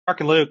Mark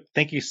and Luke,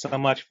 thank you so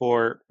much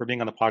for being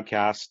on the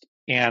podcast.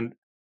 And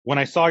when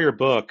I saw your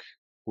book,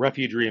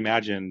 Refuge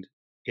Reimagined,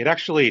 it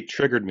actually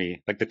triggered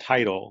me, like the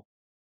title.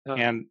 Oh.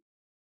 And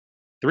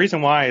the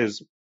reason why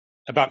is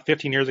about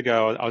 15 years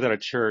ago, I was at a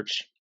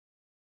church,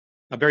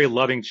 a very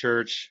loving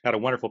church, had a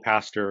wonderful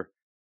pastor.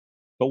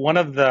 But one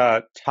of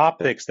the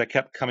topics that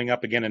kept coming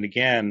up again and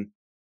again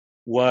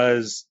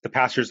was the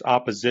pastor's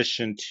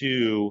opposition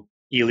to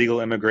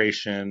illegal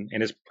immigration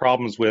and his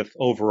problems with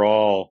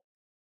overall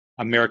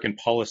American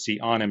policy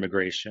on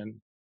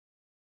immigration.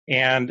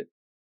 And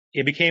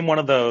it became one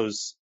of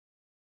those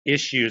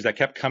issues that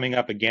kept coming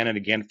up again and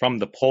again from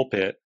the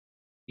pulpit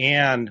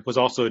and was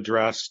also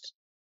addressed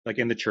like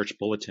in the church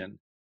bulletin.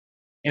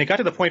 And it got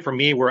to the point for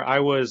me where I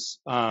was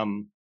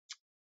starting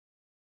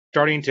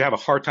to have a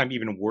hard time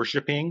even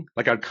worshiping.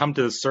 Like I'd come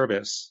to the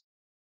service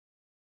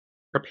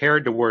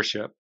prepared to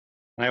worship.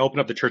 And I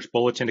opened up the church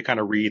bulletin to kind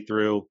of read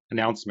through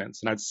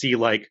announcements, and I'd see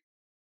like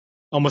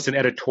almost an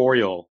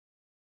editorial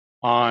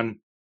on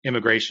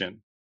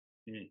immigration,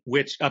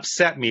 which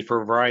upset me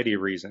for a variety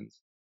of reasons.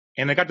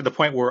 And it got to the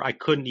point where I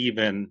couldn't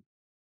even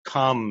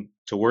come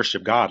to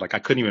worship God. Like I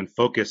couldn't even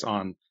focus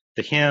on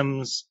the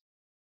hymns,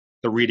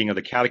 the reading of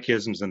the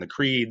catechisms and the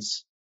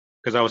creeds,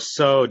 because I was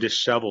so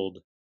disheveled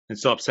and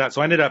so upset.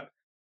 So I ended up,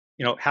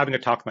 having a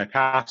talk with my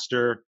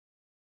pastor,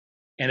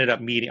 I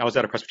was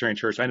at a Presbyterian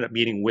church. I ended up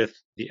meeting with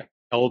the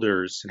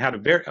elders and had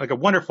a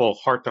wonderful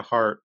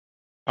heart-to-heart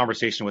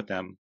conversation with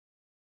them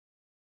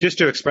just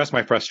to express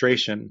my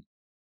frustration.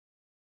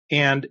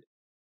 And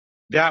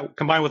that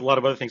combined with a lot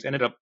of other things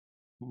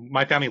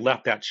my family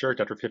left that church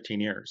after 15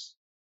 years.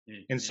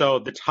 Mm-hmm. And so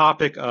the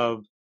topic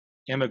of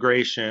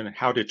immigration,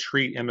 how to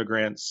treat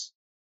immigrants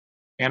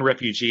and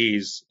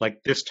refugees,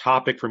 like this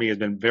topic for me has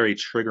been very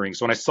triggering.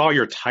 So when I saw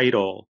your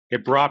title,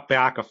 it brought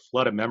back a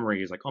flood of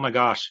memories like, oh my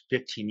gosh,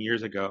 15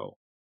 years ago,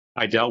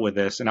 I dealt with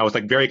this. And I was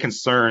like very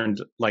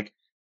concerned, like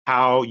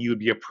how you would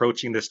be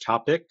approaching this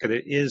topic because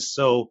it is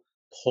so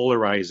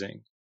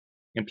polarizing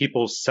and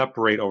people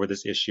separate over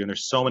this issue. And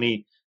there's so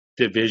many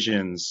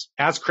divisions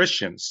as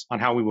Christians on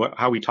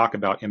how we talk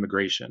about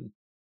immigration.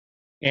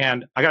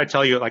 And I got to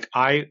tell you, like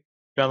I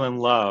fell in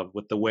love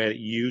with the way that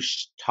you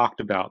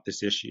talked about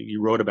this issue.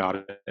 You wrote about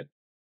it,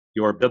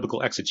 your biblical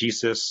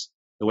exegesis,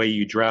 the way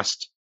you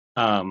addressed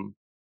the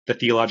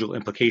theological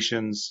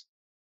implications,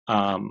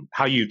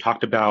 how you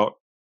talked about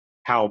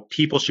how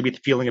people should be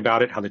feeling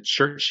about it, how the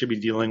church should be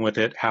dealing with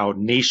it, how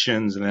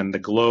nations and then the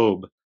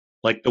globe,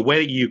 like the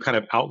way that you kind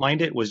of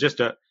outlined it was I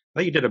think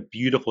you did a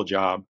beautiful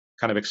job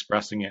kind of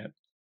expressing it.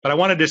 But I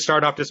wanted to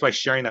start off just by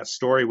sharing that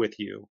story with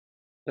you.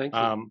 Thank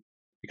you.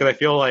 Because I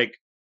feel like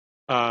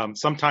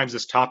sometimes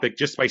this topic,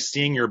 just by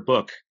seeing your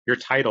book, your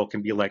title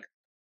can be like,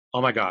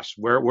 oh my gosh,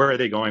 where are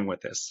they going with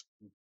this?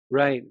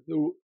 Right.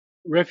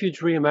 Refuge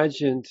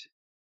Reimagined,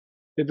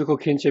 Biblical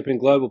Kinship in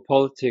Global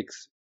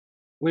Politics.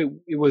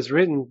 It was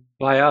written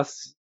by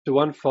us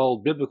to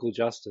unfold biblical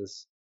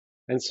justice.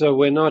 And so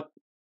we're not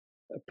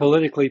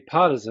politically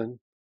partisan,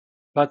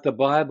 but the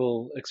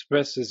Bible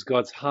expresses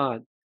God's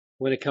heart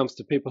when it comes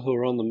to people who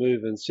are on the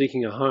move and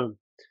seeking a home.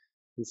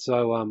 And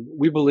so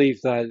we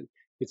believe that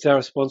it's our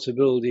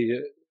responsibility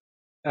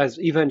as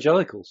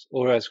evangelicals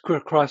or as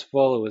Christ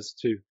followers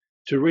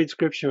to read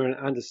Scripture and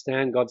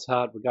understand God's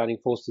heart regarding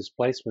forced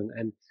displacement.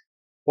 And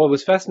what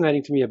was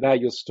fascinating to me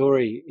about your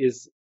story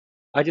is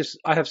I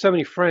have so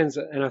many friends,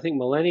 and I think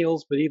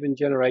millennials, but even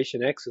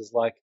Generation X's,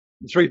 like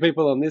the three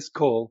people on this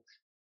call,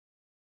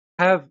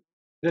 have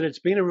that it's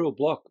been a real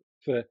block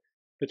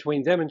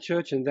between them and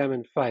church and them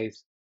and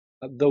faith.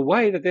 The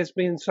way that there's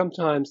been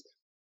sometimes,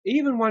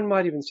 even one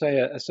might even say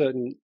a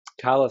certain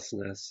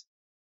callousness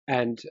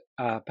and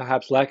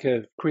perhaps lack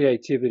of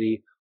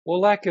creativity or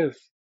lack of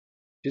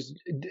just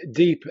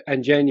deep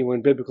and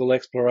genuine biblical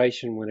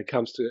exploration when it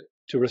comes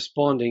to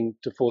responding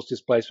to forced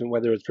displacement,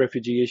 whether it's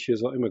refugee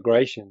issues or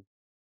immigration.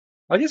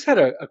 I just had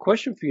a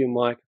question for you,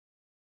 Mike.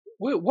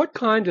 What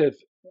kind of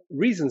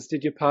reasons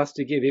did your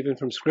pastor give, even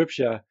from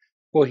Scripture,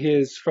 for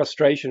his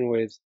frustration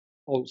with,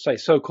 or say,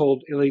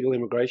 so-called illegal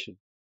immigration?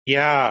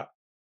 Yeah.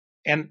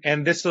 And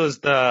this was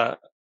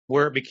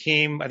where it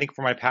became, I think,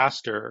 for my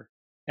pastor,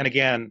 and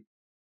again,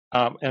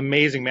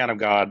 amazing man of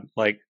God.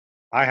 Like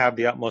I have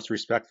the utmost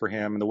respect for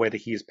him and the way that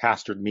he's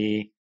pastored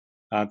me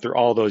through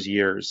all those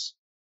years.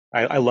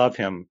 I love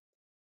him,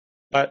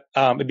 but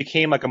it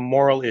became like a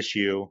moral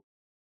issue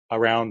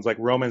around like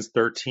Romans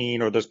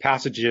 13 or those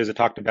passages that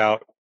talked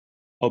about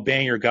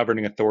obeying your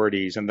governing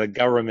authorities and the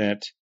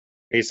government,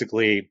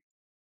 basically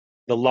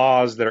the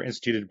laws that are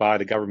instituted by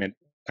the government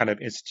kind of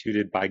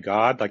instituted by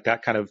God, like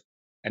that kind of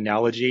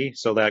analogy,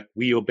 so that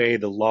we obey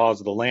the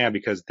laws of the land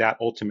because that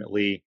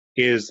ultimately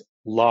is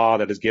law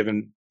that is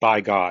given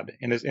by God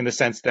in the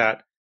sense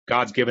that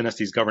God's given us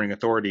these governing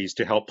authorities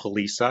to help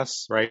police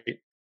us, right?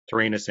 To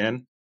rein us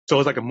in. So it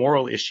was like a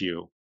moral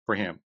issue for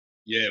him.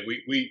 Yeah,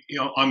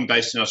 I'm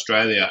based in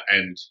Australia,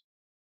 and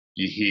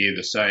you hear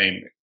the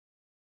same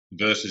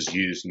verses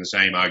used and the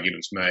same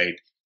arguments made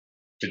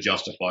to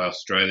justify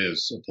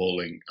Australia's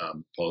appalling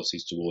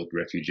policies toward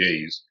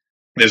refugees.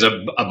 There's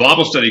a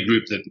Bible study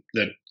group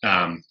that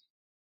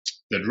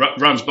that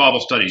runs Bible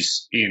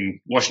studies in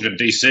Washington,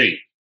 D.C.,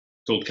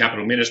 called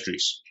Capital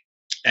Ministries.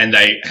 And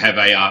they have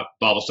a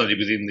Bible study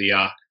within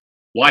the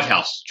White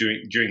House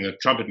during the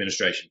Trump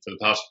administration. For the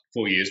past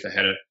 4 years, they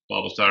had a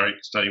Bible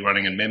study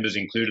running, and members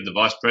included the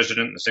Vice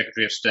President, the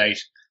Secretary of State,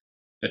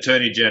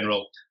 Attorney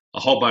General, a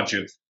whole bunch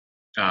of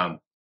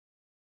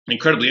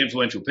incredibly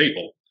influential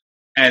people.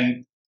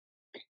 And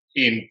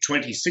in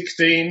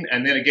 2016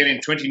 and then again in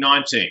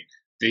 2019,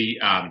 the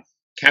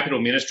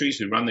Capital Ministries,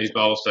 who run these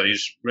Bible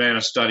studies, ran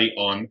a study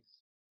on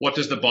what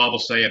does the Bible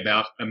say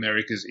about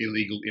America's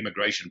illegal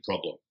immigration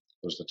problem,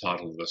 was the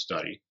title of the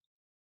study.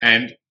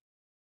 And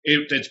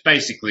it's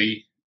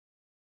basically,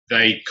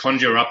 they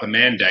conjure up a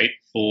mandate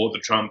for the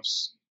Trump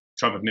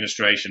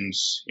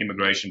administration's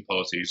immigration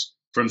policies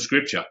from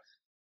Scripture,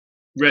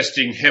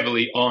 resting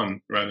heavily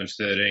on Romans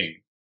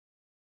 13,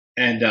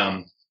 and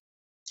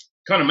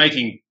kind of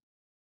making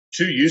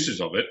two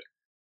uses of it.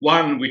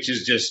 One, which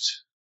is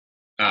just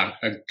a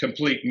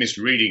complete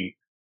misreading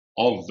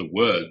of the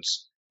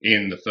words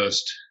in the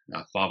first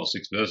 5 or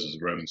 6 verses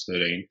of Romans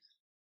 13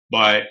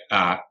 by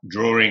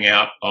drawing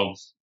out of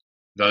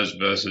those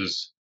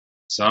verses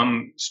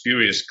some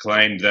spurious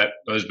claim that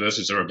those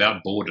verses are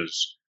about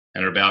borders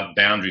and are about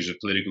boundaries of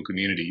political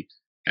community,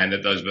 and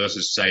that those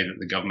verses say that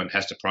the government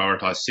has to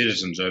prioritize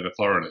citizens over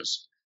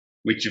foreigners,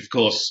 which of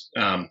course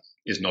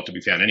is not to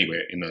be found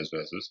anywhere in those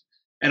verses.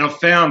 And I've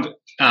found,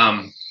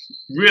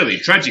 really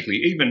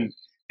tragically,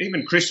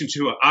 even Christians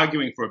who are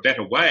arguing for a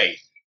better way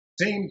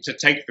seem to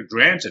take for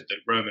granted that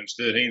Romans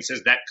 13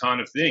 says that kind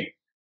of thing.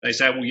 They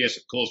say, well, yes,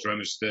 of course,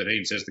 Romans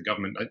 13 says the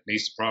government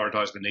needs to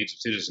prioritize the needs of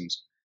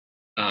citizens,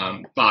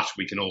 but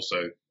we can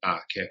also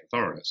care for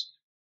foreigners.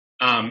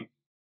 And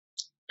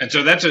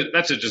so that's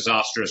a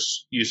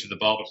disastrous use of the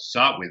Bible to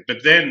start with.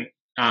 But then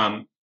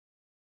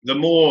the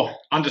more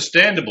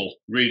understandable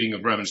reading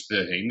of Romans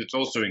 13 that's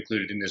also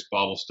included in this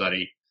Bible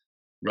study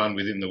run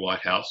within the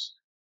White House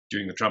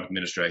during the Trump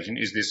administration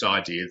is this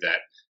idea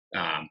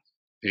that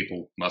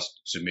people must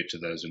submit to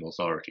those in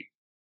authority.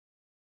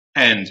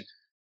 And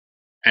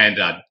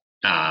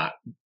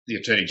the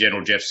Attorney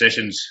General, Jeff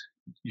Sessions,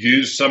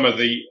 used some of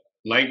the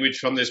language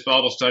from this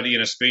Bible study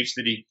in a speech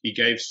that he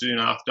gave soon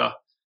after,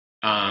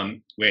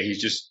 where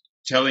he's just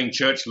telling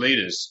church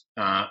leaders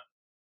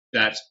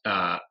that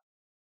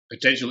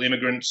potential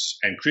immigrants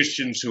and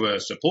Christians who are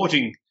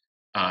supporting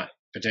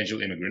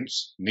potential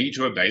immigrants need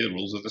to obey the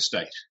rules of the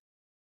state,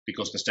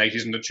 because the state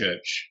isn't a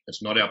church.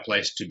 It's not our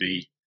place to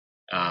be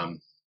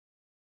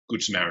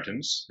good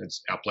Samaritans.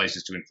 Our place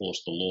is to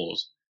enforce the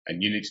laws.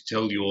 And you need to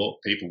tell your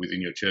people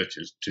within your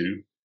churches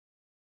to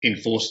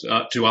enforce,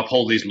 to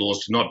uphold these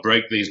laws, to not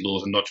break these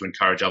laws, and not to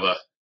encourage other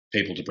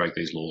people to break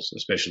these laws,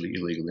 especially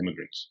illegal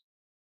immigrants.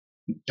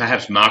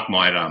 Perhaps Mark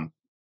might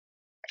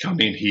come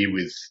in here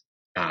with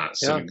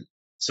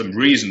some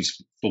reasons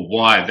for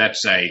why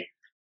that's an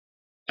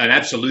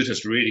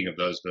absolutist reading of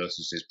those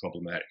verses is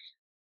problematic.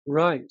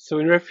 Right. So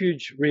in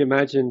Refuge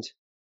Reimagined,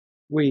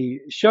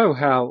 we show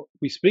how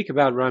we speak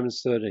about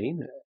Romans 13,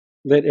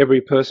 let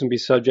every person be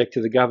subject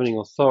to the governing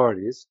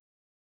authorities.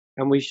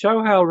 And we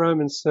show how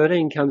Romans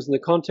 13 comes in the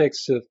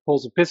context of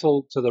Paul's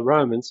epistle to the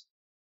Romans,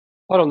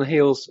 hot on the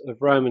heels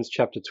of Romans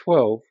chapter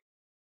 12,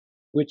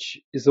 which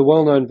is the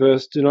well-known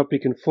verse, do not be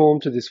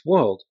conformed to this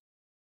world,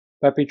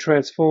 but be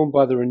transformed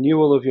by the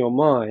renewal of your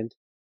mind,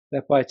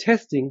 that by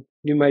testing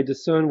you may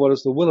discern what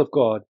is the will of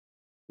God,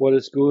 what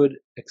is good,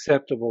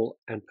 acceptable,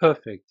 and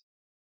perfect.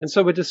 And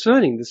so we're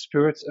discerning the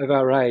spirits of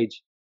our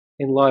age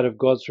in light of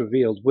God's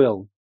revealed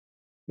will.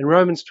 And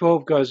Romans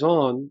 12 goes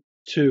on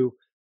to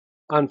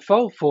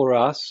unfold for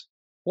us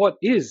what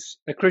is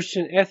a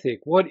Christian ethic,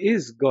 what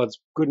is God's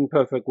good and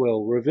perfect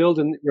will, revealed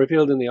in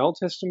the Old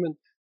Testament,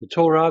 the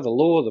Torah, the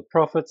law, the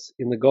prophets,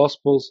 in the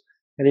Gospels,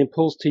 and in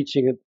Paul's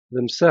teaching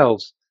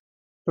themselves.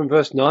 From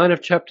verse 9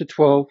 of chapter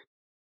 12,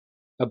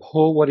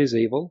 abhor what is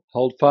evil,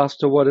 hold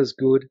fast to what is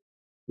good,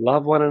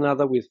 love one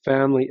another with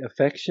family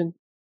affection.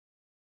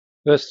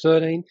 Verse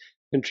 13,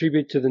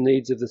 contribute to the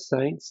needs of the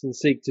saints and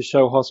seek to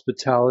show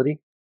hospitality.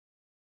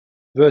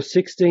 Verse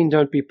 16,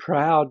 don't be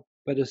proud,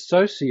 but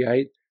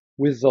associate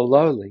with the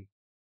lowly.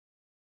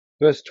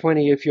 Verse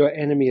 20, if your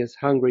enemy is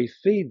hungry,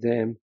 feed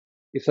them.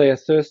 If they are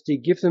thirsty,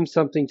 give them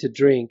something to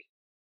drink,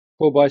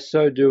 for by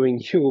so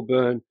doing you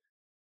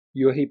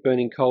will heap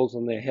burning coals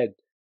on their head.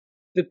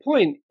 The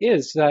point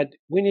is that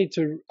we need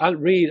to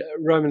read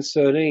Romans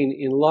 13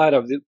 in light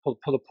of the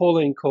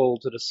Pauline call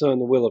to discern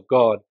the will of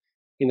God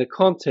in the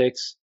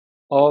context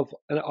of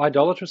an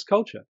idolatrous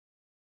culture.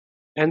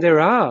 And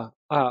there are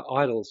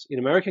idols in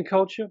American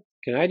culture,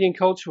 Canadian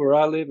culture where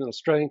I live, and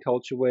Australian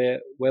culture where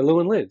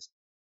Lewin lives.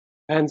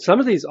 And some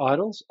of these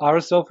idols are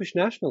a selfish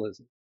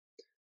nationalism.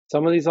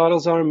 Some of these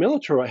idols are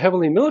a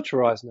heavily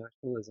militarized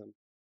nationalism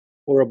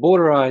or a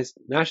borderized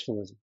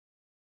nationalism.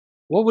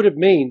 What would it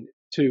mean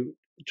to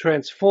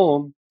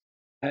transform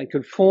and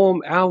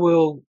conform our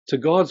will to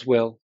God's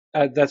will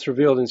that's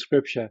revealed in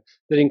Scripture,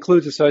 that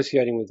includes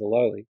associating with the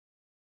lowly,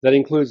 that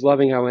includes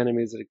loving our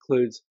enemies, that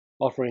includes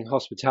offering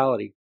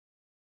hospitality?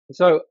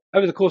 So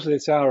over the course of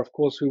this hour, of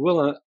course, we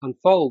will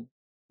unfold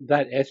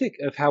that ethic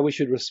of how we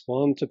should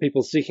respond to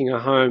people seeking a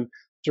home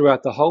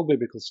throughout the whole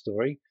biblical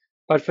story.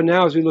 But for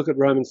now, as we look at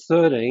Romans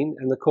 13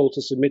 and the call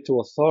to submit to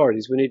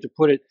authorities, we need to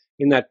put it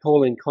in that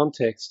Pauline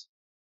context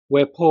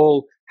where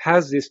Paul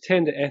has this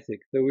tender ethic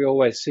that we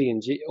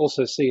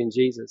also see in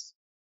Jesus.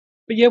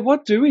 But yet,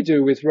 what do we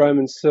do with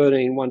Romans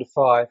 13,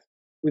 1-5,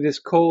 with this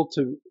call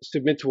to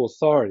submit to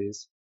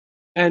authorities?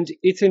 And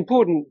it's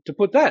important to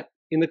put that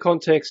in the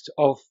context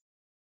of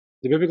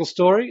the biblical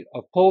story,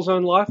 of Paul's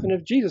own life, and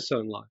of Jesus'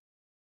 own life.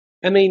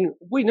 I mean,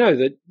 we know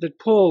that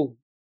Paul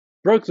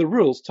broke the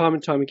rules time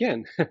and time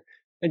again.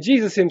 And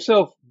Jesus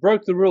himself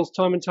broke the rules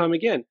time and time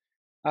again.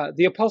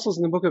 The apostles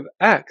in the book of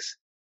Acts,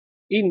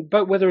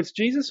 but whether it's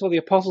Jesus or the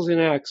apostles in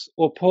Acts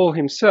or Paul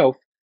himself,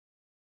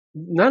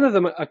 none of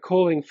them are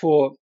calling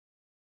for,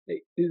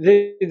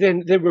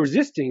 they're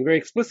resisting very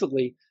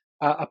explicitly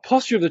a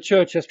posture of the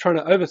church as trying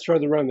to overthrow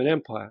the Roman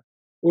Empire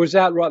or is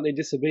outrightly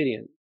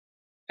disobedient.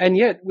 And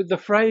yet, with the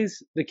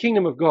phrase, the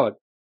kingdom of God,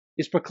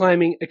 is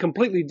proclaiming a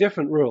completely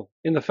different rule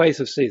in the face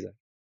of Caesar.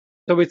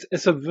 So it's a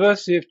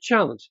subversive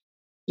challenge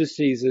to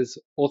Caesar's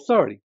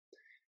authority.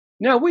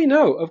 Now, we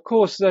know, of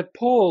course, that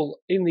Paul,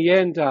 in the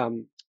end,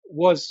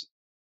 was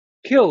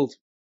killed,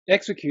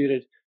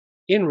 executed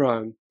in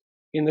Rome,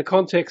 in the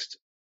context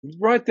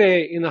right there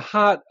in the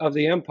heart of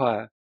the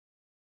empire,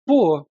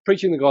 for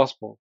preaching the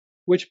gospel,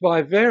 which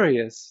by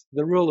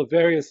the rule of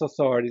various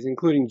authorities,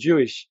 including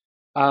Jewish,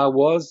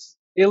 was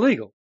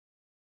illegal.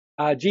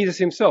 Jesus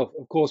himself,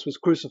 of course, was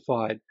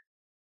crucified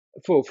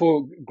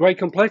for great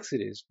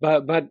complexities,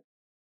 but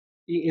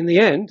in the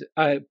end,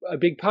 a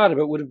big part of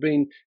it would have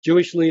been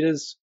Jewish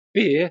leaders'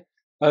 fear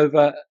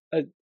over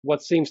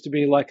what seems to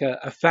be like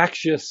a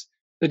factious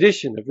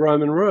edition of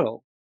Roman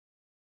rule.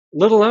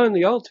 Let alone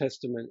the Old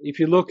Testament. If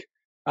you look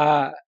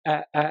at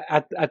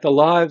the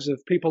lives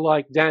of people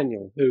like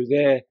Daniel, who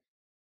there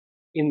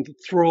in the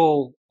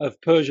thrall of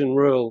Persian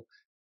rule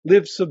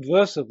lived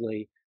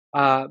subversively,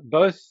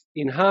 both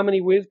in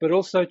harmony with, but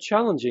also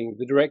challenging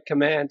the direct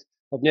command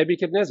of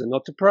Nebuchadnezzar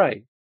not to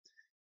pray.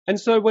 And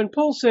so when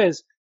Paul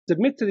says,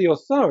 submit to the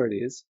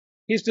authorities,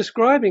 he's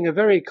describing a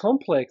very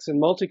complex and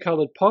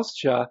multicolored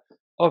posture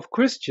of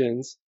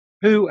Christians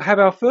who have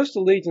our first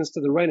allegiance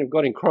to the reign of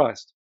God in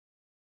Christ.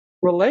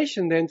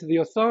 Relation then to the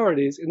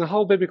authorities in the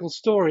whole biblical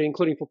story,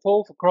 including for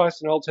Paul, for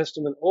Christ, and Old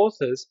Testament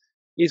authors,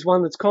 is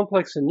one that's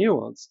complex and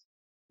nuanced.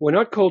 We're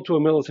not called to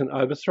a militant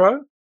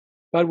overthrow,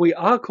 but we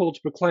are called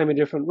to proclaim a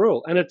different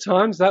rule. And at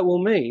times that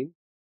will mean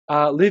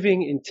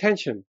living in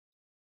tension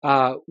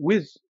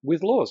with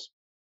laws.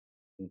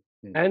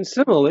 Mm-hmm. And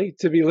similarly,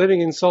 to be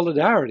living in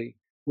solidarity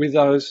with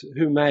those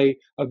who may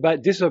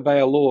disobey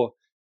a law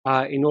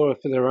in order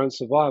for their own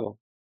survival.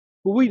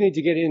 But we need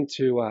to get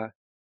into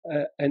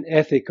an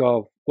ethic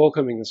of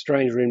welcoming the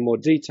stranger in more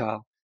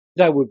detail.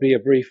 That would be a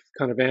brief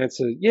kind of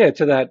answer,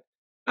 to that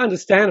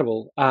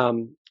understandable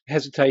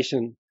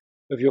hesitation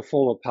of your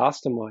former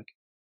pastor, Mike.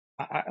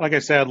 Like I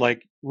said,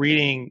 like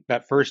reading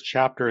that first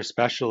chapter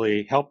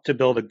especially helped to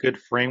build a good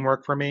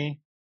framework for me,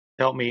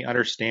 helped me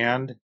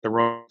understand the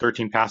Romans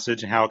 13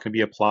 passage and how it can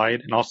be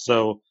applied, and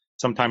also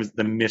sometimes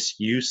the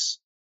misuse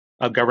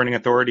of governing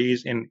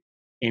authorities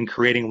in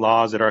creating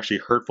laws that are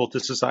actually hurtful to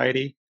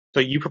society. So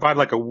you provide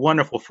like a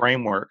wonderful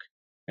framework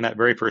in that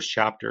very first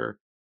chapter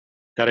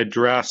that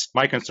addressed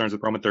my concerns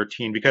with Romans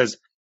 13, because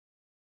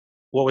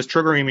what was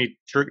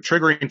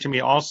triggering to me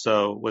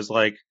also was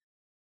like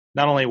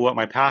not only what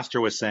my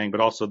pastor was saying,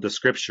 but also the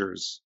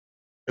scriptures,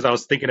 because I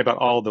was thinking about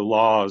all the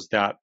laws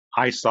that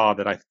I saw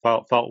that I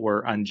felt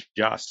were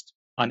unjust,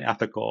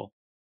 unethical.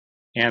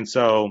 And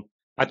so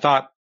I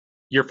thought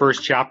your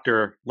first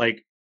chapter,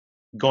 like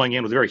going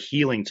in, was very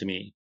healing to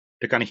me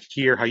to kind of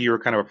hear how you were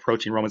kind of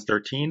approaching Romans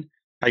 13,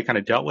 how you kind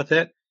of dealt with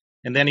it.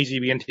 And then as you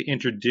begin to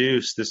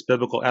introduce this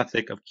biblical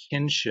ethic of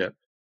kinship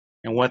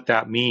and what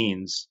that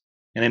means,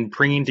 and then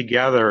bringing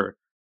together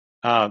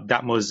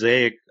that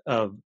mosaic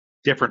of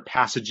different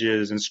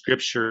passages and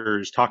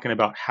scriptures talking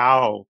about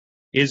how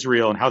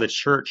Israel and how the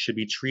church should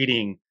be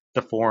treating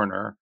the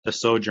foreigner, the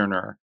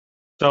sojourner.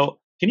 So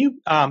can you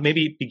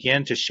maybe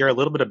begin to share a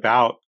little bit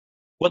about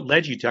what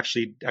led you to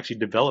actually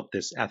develop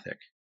this ethic?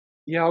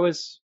 Yeah, I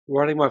was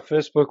writing my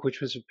first book, which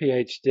was a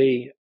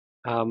PhD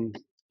on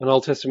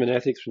Old Testament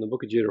ethics from the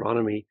book of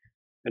Deuteronomy,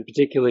 and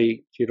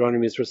particularly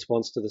Deuteronomy's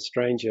response to the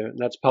stranger. And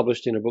that's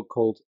published in a book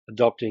called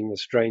Adopting the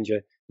Stranger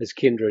as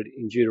Kindred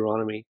in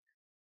Deuteronomy.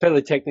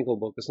 Fairly technical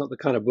book. It's not the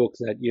kind of book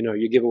that,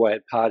 you give away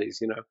at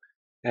parties,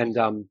 and,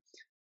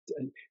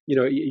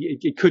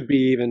 it could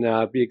be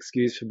even be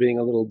excused for being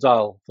a little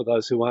dull for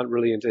those who aren't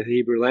really into the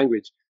Hebrew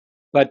language.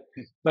 But,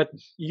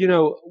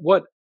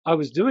 what I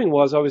was doing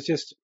was I was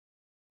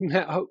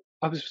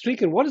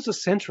thinking, what is the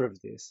center of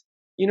this?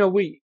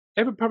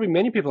 Probably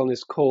many people on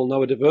this call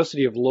know a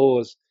diversity of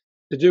laws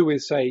to do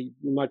with, say,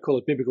 we might call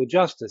it biblical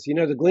justice.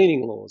 The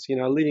gleaning laws,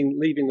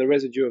 leaving the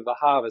residue of the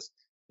harvest.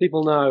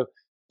 People know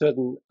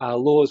certain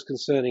laws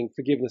concerning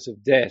forgiveness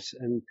of debt,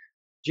 and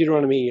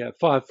Deuteronomy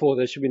 5:4,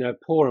 there should be no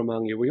poor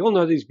among you. We all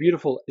know this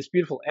beautiful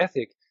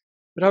ethic,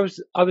 but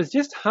I was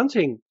just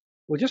hunting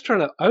were just trying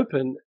to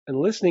open and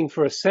listening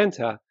for a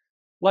center,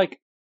 like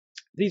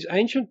these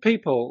ancient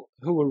people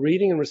who were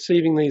reading and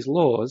receiving these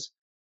laws,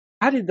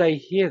 how did they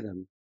hear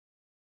them?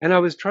 And I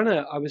was trying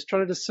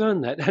to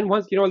discern that. And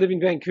once, I live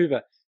in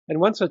Vancouver, and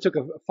once I took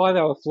a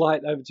 5-hour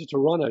flight over to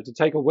Toronto to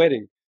take a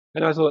wedding,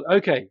 and I thought,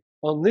 okay,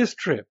 on this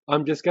trip,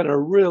 I'm just going to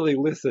really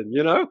listen,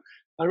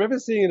 I remember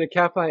sitting in a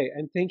cafe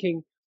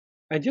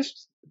and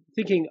just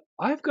thinking,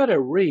 I've got to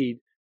read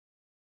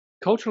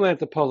cultural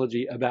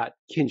anthropology about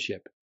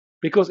kinship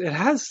because it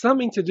has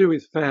something to do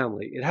with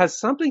family. It has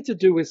something to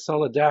do with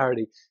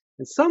solidarity.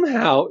 And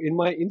somehow in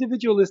my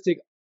individualistic,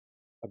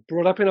 I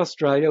brought up in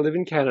Australia, live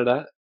in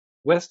Canada,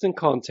 Western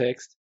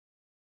context,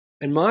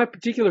 and my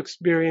particular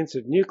experience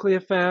of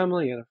nuclear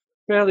family and a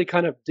fairly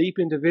kind of deep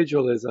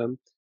individualism,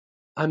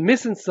 I'm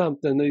missing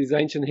something that these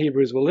ancient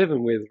Hebrews were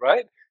living with,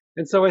 right?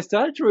 And so I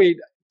started to read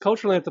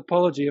cultural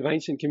anthropology of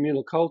ancient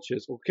communal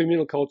cultures, or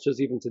communal cultures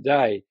even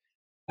today.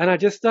 And I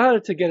just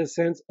started to get a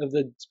sense of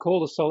the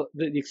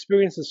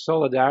experience of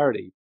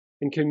solidarity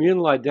and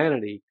communal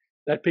identity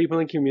that people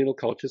in communal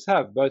cultures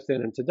have, both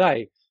then and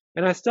today.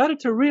 And I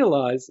started to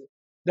realize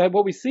that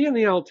what we see in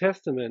the Old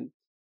Testament,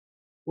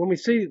 when we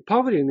see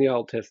poverty in the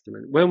Old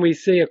Testament, when we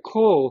see a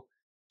call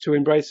to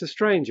embrace a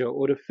stranger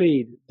or to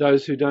feed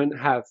those who don't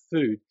have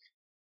food,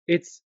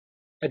 it's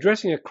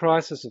addressing a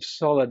crisis of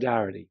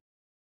solidarity.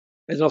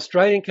 As an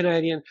Australian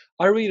Canadian,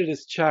 I read it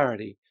as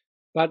charity,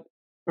 but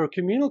for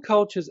communal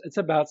cultures, it's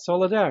about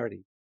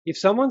solidarity. If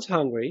someone's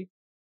hungry,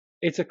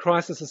 it's a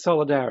crisis of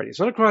solidarity. It's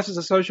not a crisis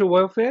of social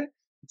welfare,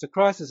 it's a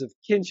crisis of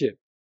kinship.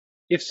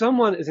 If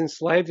someone is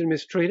enslaved and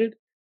mistreated,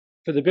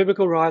 for the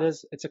biblical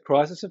writers, it's a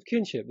crisis of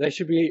kinship. They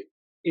should be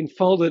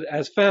enfolded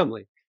as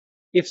family.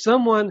 If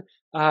someone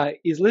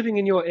is living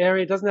in your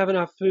area, doesn't have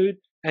enough food,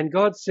 and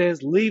God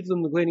says, leave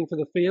them gleaning for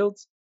the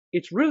fields,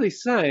 it's really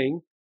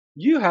saying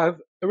you have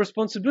a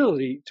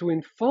responsibility to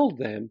enfold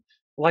them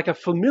like a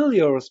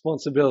familial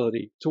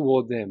responsibility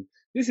toward them.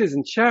 This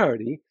isn't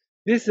charity.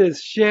 This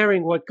is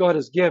sharing what God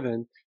has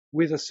given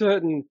with a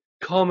certain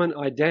common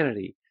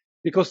identity.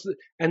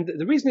 And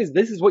the reason is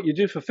this is what you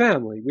do for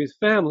family. With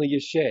family, you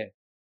share.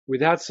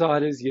 With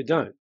outsiders, you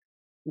don't.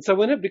 And so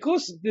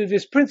because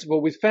this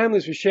principle, with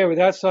families we share, with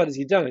outsiders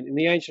you don't, in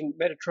the ancient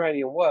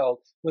Mediterranean world,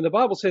 when the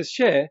Bible says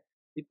share,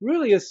 it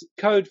really is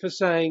code for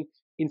saying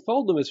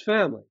enfold them as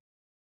family.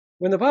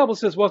 When the Bible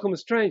says welcome a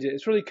stranger,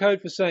 it's really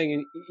code for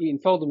saying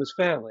enfold them as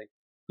family.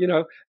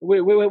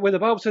 When the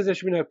Bible says there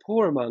should be no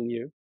poor among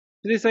you,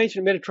 to this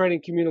ancient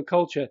Mediterranean communal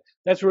culture,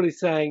 that's really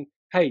saying,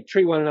 hey,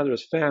 treat one another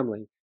as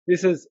family.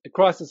 This is a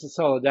crisis of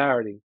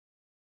solidarity.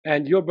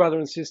 And your brother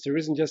and sister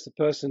isn't just a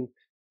person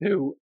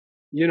who,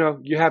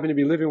 you happen to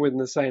be living with in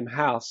the same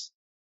house,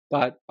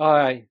 but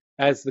I,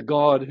 as the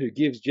God who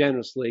gives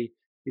generously,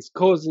 is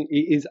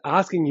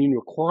asking you and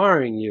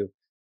requiring you,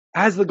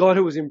 as the God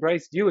who has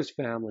embraced you as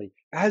family,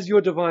 as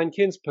your divine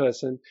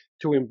kinsperson,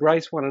 to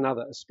embrace one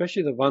another,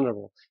 especially the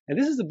vulnerable. And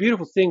this is the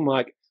beautiful thing,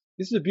 Mike.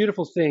 This is a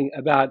beautiful thing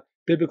about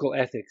biblical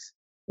ethics.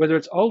 Whether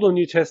it's Old or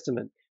New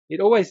Testament,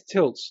 it always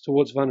tilts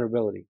towards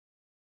vulnerability.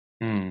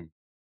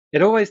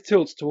 It always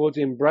tilts towards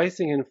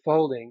embracing and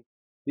folding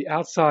the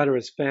outsider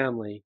as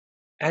family.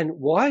 And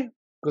why?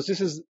 Because this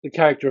is the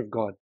character of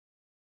God.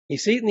 You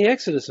see it in the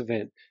Exodus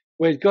event,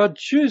 where God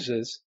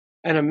chooses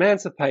and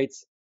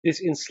emancipates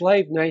this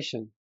enslaved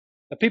nation,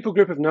 a people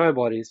group of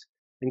nobodies,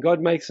 and God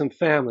makes them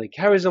family,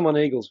 carries them on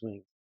eagle's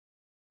wings.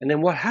 And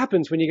then what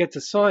happens when you get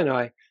to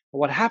Sinai, and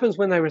what happens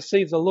when they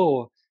receive the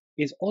law,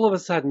 is all of a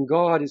sudden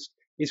God is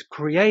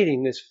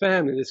creating this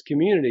family, this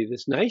community,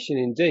 this nation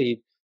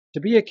indeed, to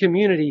be a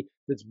community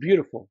that's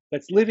beautiful,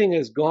 that's living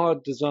as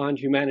God designed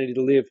humanity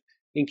to live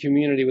in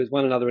community with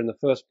one another in the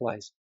first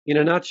place. In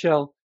a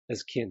nutshell,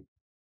 as kin.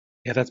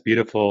 Yeah, that's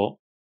beautiful.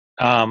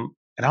 And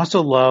I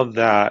also love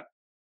that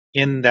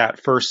in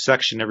that first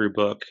section of your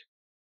book,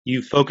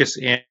 you focus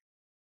in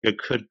a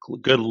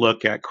good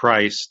look at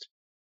Christ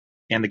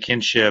and the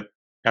kinship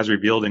as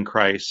revealed in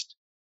Christ.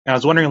 And I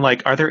was wondering,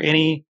 are there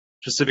any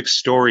specific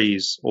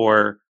stories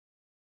or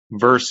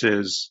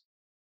verses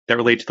that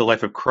relate to the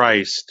life of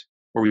Christ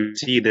where we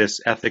see this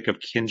ethic of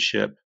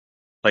kinship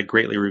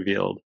greatly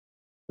revealed?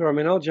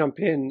 Sure. I'll jump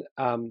in.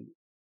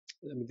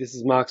 This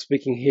is Mark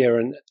speaking here,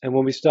 and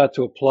when we start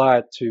to apply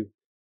it to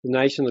the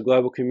nation, the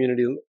global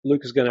community,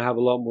 Luke is going to have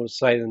a lot more to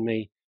say than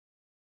me.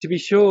 To be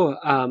sure,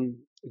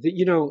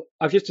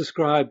 I've just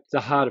described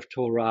the heart of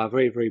Torah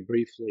very, very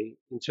briefly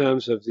in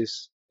terms of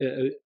this,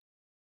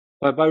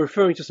 by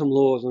referring to some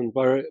laws and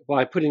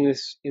by putting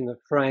this in the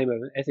frame of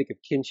an ethic of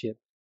kinship.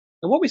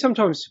 And what we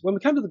sometimes, when we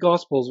come to the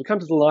Gospels, we come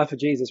to the life of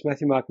Jesus,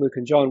 Matthew, Mark, Luke,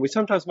 and John, we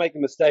sometimes make the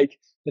mistake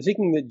of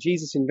thinking that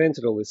Jesus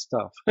invented all this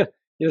stuff,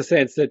 in a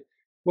sense that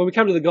when we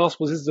come to the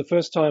Gospels, this is the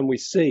first time we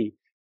see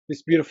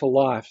this beautiful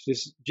life,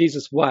 this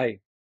Jesus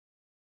way.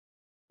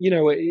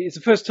 It's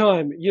the first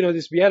time,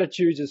 this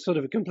Beatitudes is sort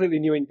of a completely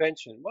new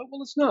invention. Well,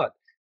 it's not.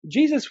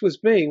 Jesus was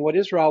being what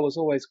Israel was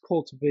always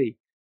called to be.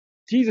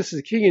 Jesus,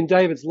 as king in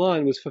David's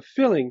line, was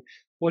fulfilling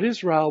what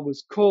Israel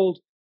was called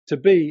to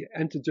be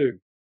and to do.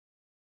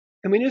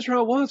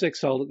 Israel was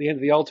exiled at the end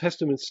of the Old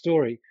Testament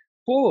story.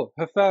 for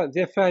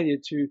their failure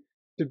to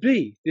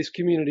be this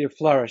community of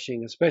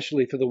flourishing,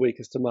 especially for the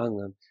weakest among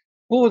them,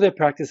 for their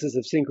practices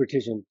of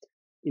syncretism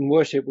in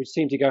worship, which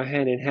seem to go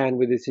hand in hand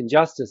with this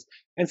injustice.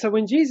 And so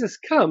when Jesus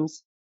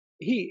comes,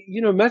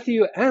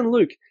 Matthew and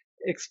Luke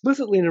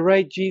explicitly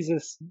narrate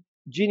Jesus'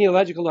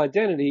 genealogical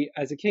identity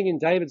as a king in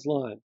David's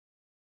line.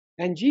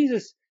 And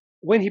Jesus,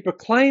 when he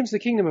proclaims the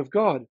kingdom of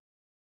God,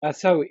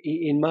 so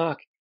in Mark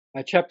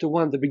chapter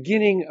 1, the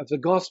beginning of the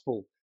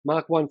gospel,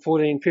 Mark 1,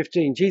 14,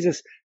 15,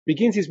 Jesus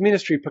begins his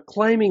ministry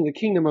proclaiming the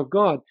kingdom of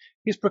God.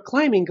 He's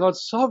proclaiming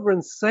God's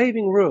sovereign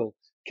saving rule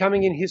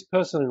coming in his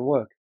person and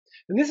work.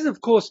 And this is, of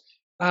course,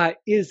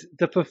 is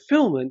the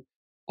fulfillment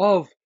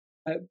of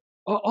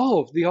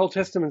the Old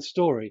Testament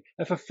story,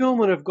 a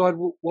fulfillment of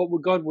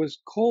what God was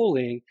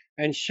calling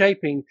and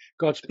shaping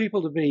God's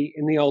people to be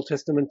in the Old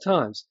Testament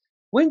times.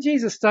 When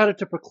Jesus started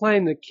to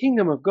proclaim the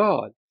kingdom of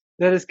God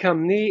that has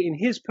come near in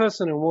his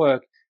person and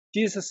work,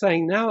 Jesus is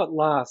saying, now at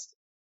last,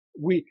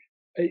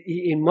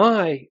 in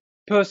my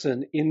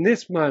person, in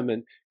this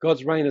moment,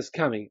 God's reign is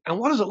coming. And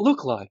what does it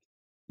look like?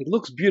 It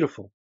looks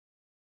beautiful.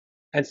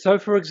 And so,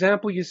 for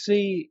example, you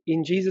see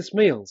in Jesus'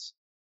 meals,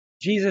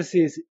 Jesus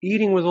is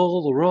eating with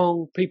all the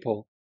wrong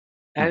people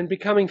and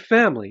becoming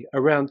family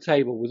around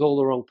table with all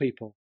the wrong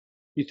people.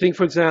 You think,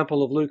 for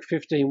example, of Luke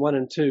 15, 1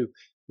 and 2,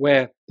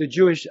 where the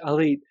Jewish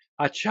elite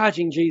are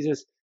charging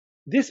Jesus,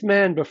 this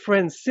man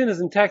befriends sinners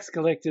and tax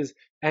collectors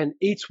and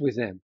eats with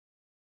them.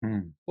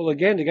 Well,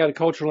 again, to go to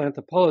cultural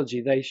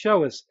anthropology, they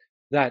show us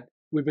that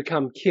we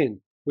become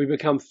kin, we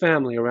become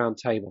family around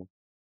table.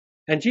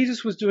 And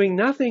Jesus was doing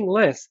nothing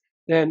less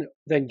than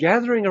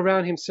gathering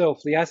around himself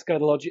the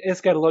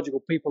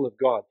eschatological people of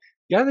God,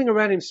 gathering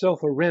around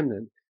himself a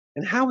remnant.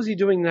 And how was he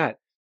doing that?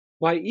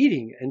 By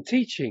eating and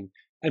teaching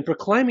and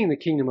proclaiming the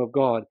kingdom of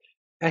God.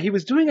 And he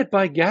was doing it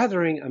by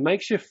gathering a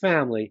makeshift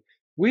family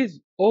with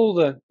all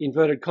the,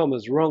 inverted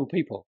commas, wrong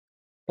people.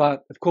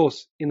 But, of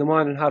course, in the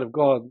mind and heart of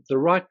God, the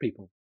right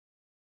people.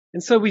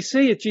 And so we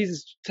see at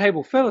Jesus'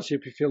 table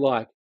fellowship, if you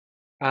like,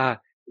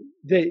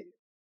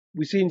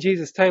 we see in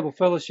Jesus' table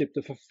fellowship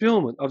the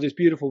fulfillment of this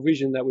beautiful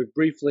vision that we've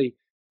briefly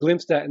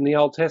glimpsed at in the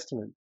Old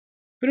Testament.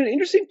 But an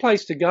interesting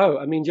place to go,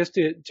 I mean, just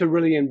to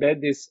really embed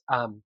this,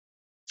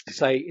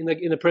 say, in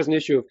the present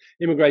issue of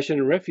immigration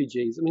and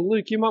refugees. I mean,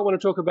 Luke, you might want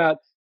to talk about,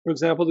 for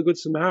example, the Good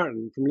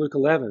Samaritan from Luke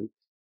 11.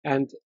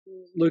 And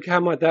Luke, how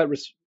might that,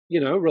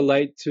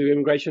 relate to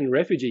immigration and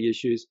refugee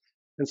issues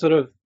and sort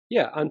of,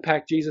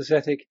 unpack Jesus'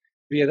 ethic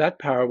via that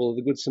parable of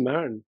the Good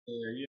Samaritan?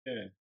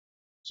 Yeah.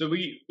 So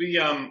we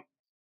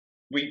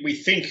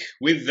think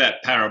with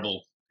that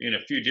parable in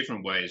a few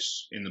different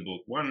ways in the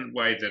book. One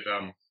way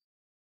that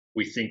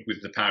we think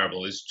with the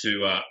parable is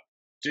to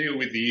deal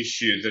with the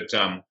issue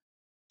that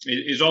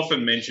is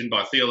often mentioned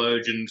by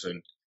theologians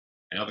and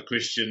other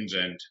Christians,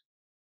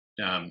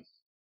 and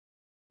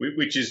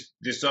which is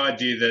this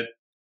idea that,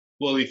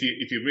 well, if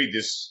you read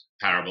this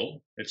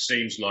parable, it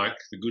seems like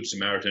the Good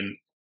Samaritan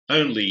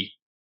only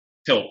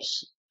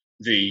helps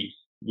the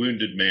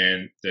wounded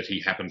man that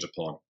he happens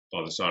upon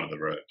by the side of the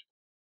road.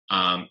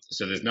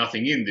 So there's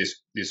nothing in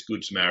this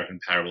Good Samaritan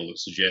parable that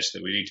suggests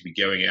that we need to be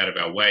going out of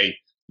our way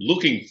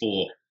looking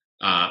for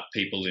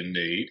people in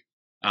need.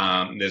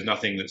 There's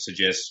nothing that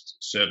suggests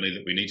certainly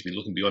that we need to be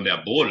looking beyond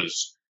our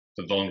borders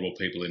for vulnerable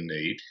people in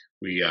need.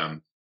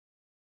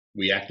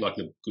 We act like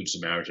the Good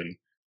Samaritan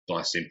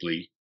by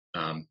simply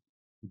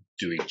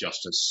doing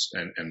justice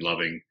and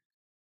loving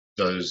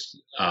those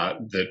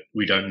that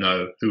we don't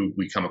know who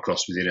we come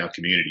across within our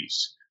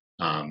communities.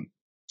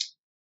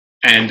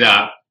 And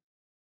that,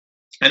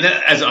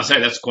 as I say,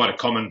 that's quite a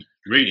common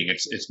reading.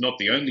 It's not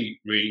the only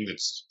reading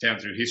that's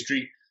found through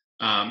history.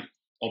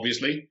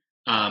 Obviously,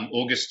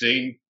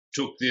 Augustine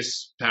took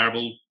this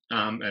parable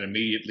and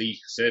immediately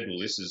said, "Well,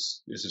 this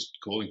is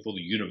calling for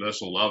the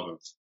universal love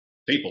of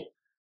people."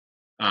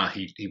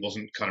 He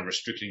wasn't kind of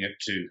restricting it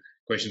to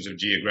questions of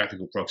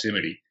geographical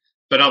proximity,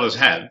 but others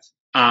have.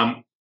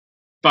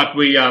 But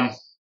we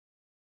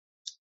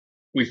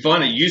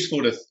find it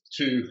useful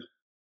to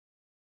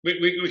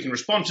we can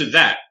respond to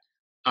that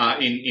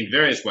in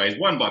various ways.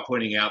 One, by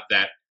pointing out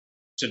that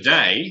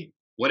today,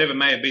 whatever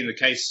may have been the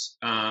case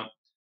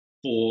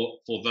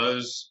for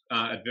those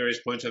at various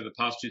points over the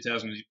past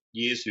 2,000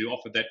 years who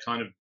offered that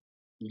kind of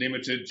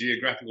limited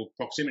geographical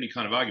proximity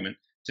kind of argument,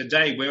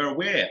 today we're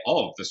aware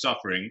of the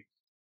suffering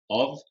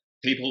of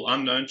people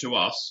unknown to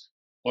us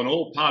on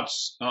all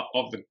parts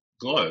of the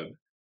globe.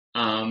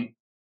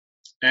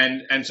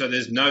 And so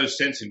there's no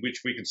sense in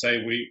which we can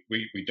say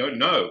we don't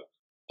know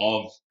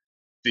of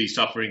the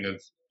suffering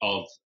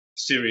of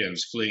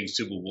Syrians fleeing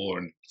civil war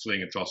and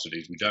fleeing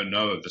atrocities. We don't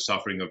know of the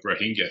suffering of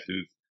Rohingya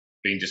who've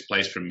been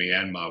displaced from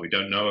Myanmar. We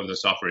don't know of the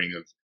suffering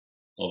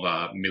of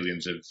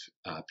millions of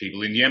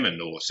people in Yemen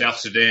or South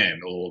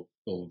Sudan or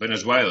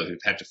Venezuela who've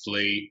had to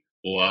flee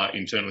or are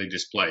internally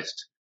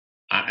displaced.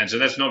 And so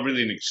that's not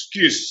really an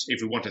excuse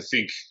if we want to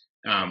think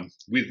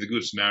with the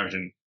Good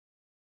Samaritan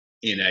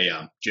in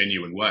a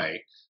genuine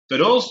way.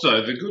 But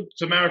also the Good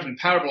Samaritan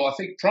parable, I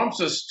think, prompts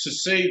us to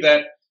see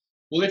that,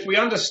 well, if we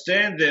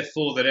understand,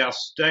 therefore, that our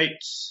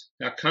states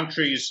Our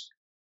countries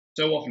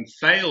so often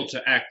fail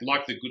to act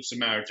like the Good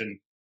Samaritan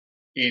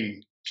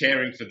in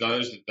caring for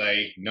those that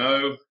they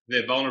know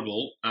they're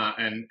vulnerable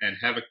and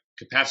have a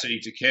capacity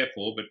to care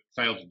for, but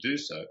fail to do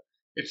so.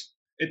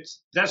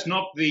 That's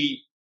not the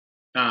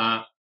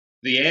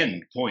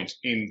end point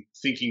in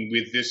thinking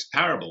with this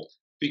parable,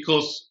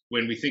 because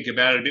when we think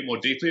about it a bit more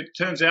deeply, it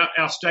turns out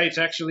our states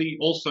actually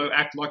also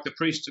act like the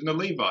priest and the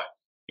Levite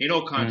in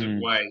all kinds of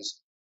ways,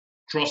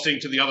 crossing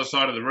to the other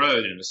side of the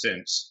road, in a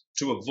sense,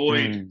 to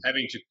avoid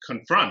having to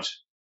confront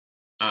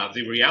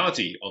the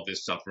reality of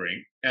this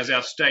suffering, as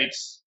our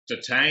states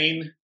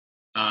detain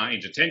in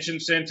detention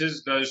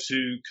centres those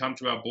who come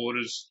to our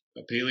borders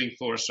appealing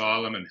for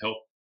asylum and help,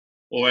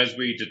 or as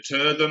we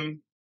deter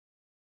them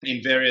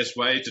in various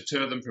ways,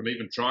 deter them from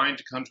even trying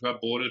to come to our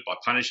borders by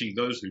punishing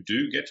those who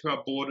do get to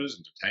our borders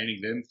and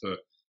detaining them for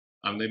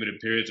unlimited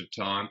periods of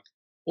time,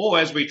 or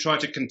as we try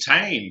to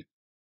contain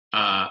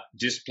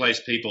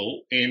displaced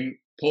people in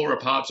poorer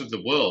parts of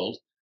the world,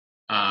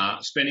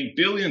 spending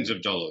billions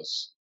of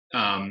dollars.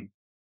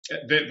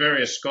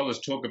 Various scholars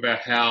talk about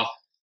how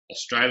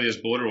Australia's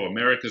border or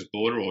America's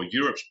border or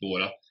Europe's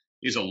border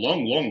is a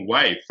long, long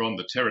way from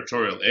the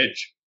territorial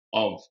edge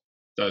of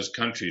those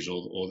countries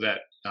or that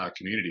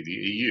community, the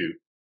EU.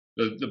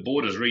 The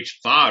borders reach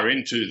far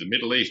into the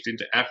Middle East,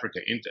 into Africa,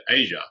 into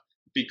Asia,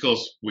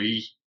 because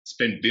we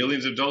spend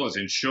billions of dollars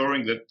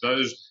ensuring that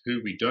those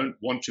who we don't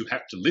want to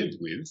have to live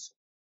with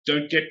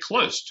don't get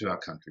close to our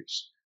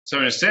countries. So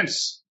in a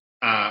sense,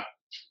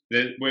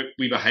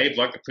 we behave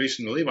like the priest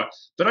and the Levite.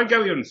 But I'd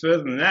go even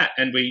further than that,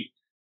 and we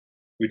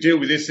deal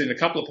with this in a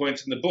couple of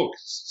points in the book,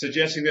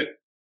 suggesting that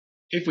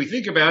if we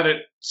think about it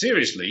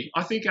seriously,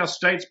 I think our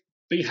states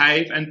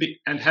behave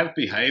and have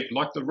behaved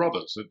like the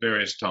robbers at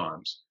various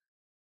times,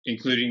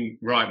 including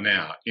right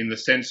now, in the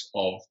sense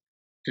of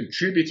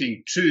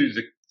contributing to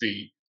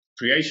the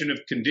creation of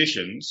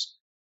conditions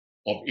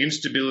of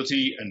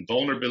instability and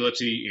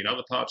vulnerability in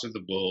other parts of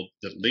the world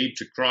that lead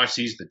to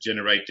crises that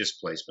generate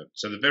displacement.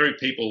 So the very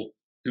people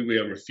who we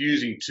are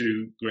refusing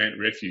to grant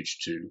refuge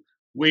to,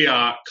 we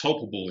are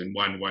culpable in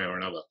one way or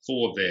another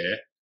for their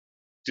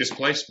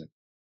displacement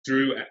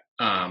through,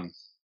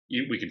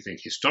 we can think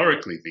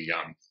historically,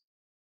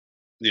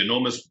 the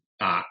enormous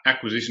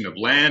acquisition of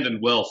land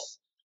and wealth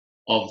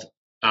of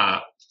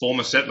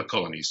former settler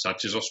colonies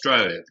such as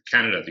Australia,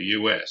 Canada, the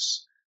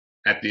US,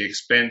 at the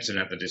expense and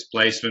at the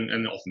displacement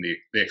and often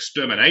the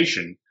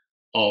extermination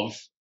of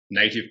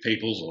native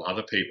peoples or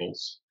other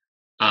peoples,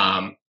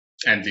 and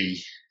the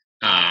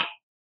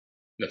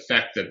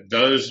fact that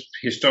those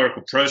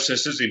historical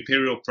processes,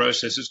 imperial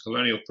processes,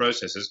 colonial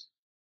processes,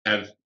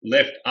 have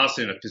left us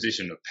in a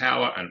position of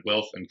power and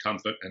wealth and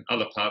comfort, and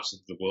other parts of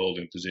the world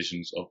in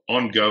positions of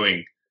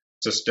ongoing,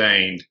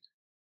 sustained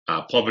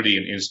poverty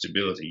and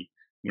instability.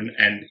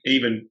 And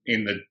even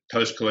in the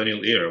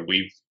post-colonial era,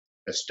 we've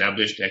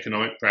established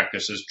economic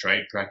practices,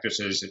 trade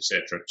practices,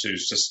 etc., to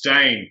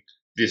sustain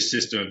this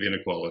system of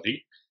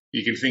inequality.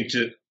 You can think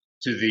to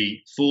the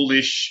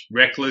foolish,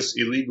 reckless,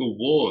 illegal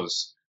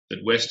wars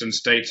that Western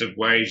states have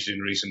waged in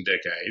recent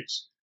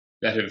decades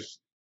that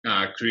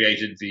have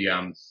created the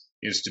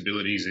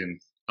instabilities in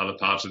other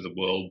parts of the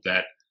world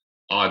that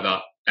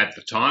either at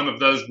the time of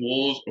those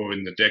wars or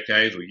in the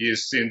decades or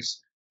years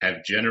since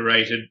have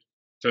generated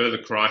further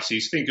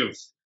crises. Think of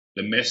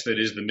the mess that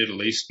is the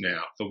Middle East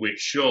now, for which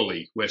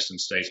surely Western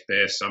states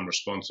bear some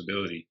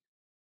responsibility.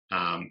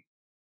 The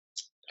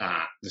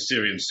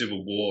Syrian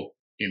civil war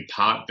in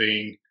part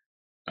being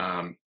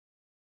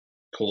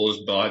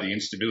caused by the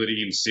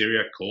instability in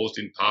Syria, caused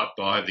in part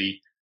by the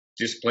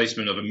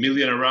displacement of 1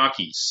 million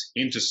Iraqis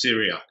into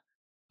Syria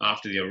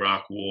after the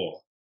Iraq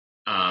War.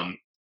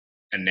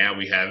 And now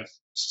we have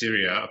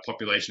Syria, a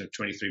population of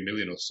 23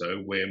 million or so,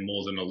 where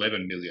more than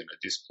 11 million are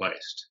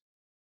displaced.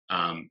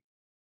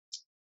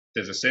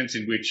 There's a sense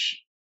in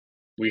which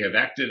we have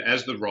acted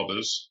as the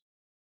robbers,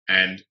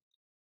 and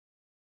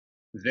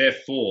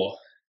therefore,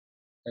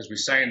 as we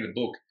say in the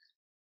book,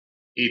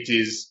 it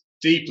is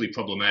deeply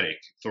problematic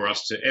for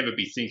us to ever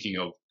be thinking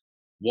of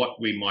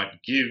what we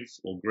might give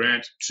or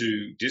grant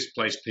to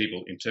displaced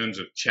people in terms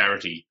of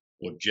charity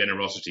or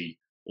generosity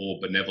or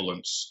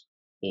benevolence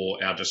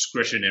or our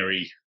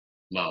discretionary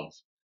love.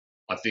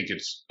 I think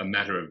it's a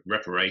matter of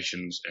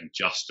reparations and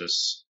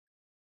justice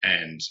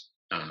and,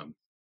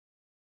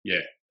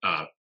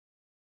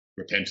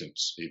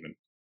 repentance even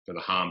for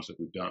the harms that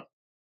we've done.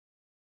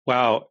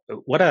 Wow,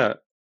 what a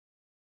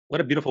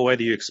beautiful way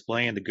that you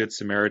explain the Good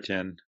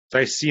Samaritan. So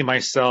I see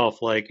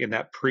myself like in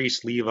that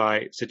priest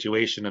Levite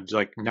situation of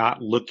like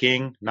not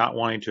looking, not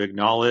wanting to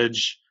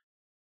acknowledge.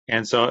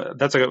 And so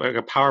that's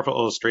a powerful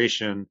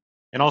illustration,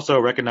 and also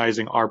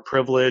recognizing our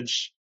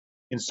privilege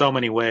in so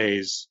many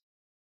ways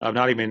of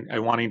not even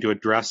wanting to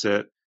address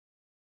it.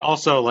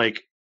 Also,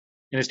 like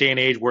in this day and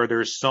age where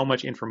there's so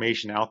much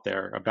information out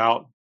there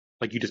about,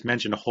 like you just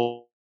mentioned, a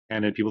whole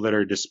and people that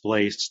are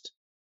displaced.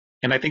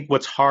 And I think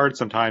what's hard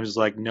sometimes is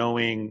like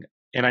knowing,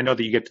 and I know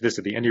that you get to this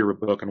at the end of your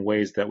book in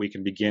ways that we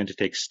can begin to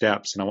take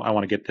steps, and I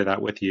want to get to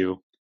that with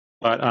you.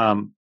 But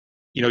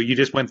you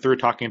just went through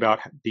talking about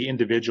the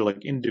individual,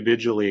 like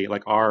individually,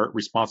 like our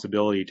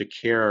responsibility to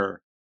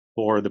care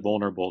for the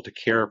vulnerable, to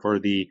care for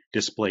the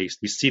displaced.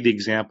 We see the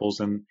examples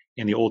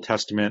in the Old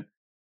Testament.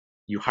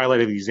 You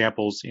highlighted the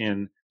examples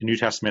in the New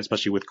Testament,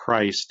 especially with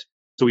Christ.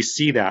 So we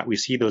see that. We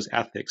see those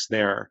ethics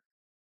there.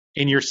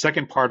 In your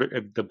second part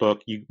of the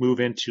book, you move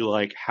into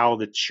like how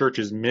the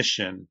church's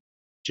mission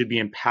should be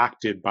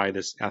impacted by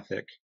this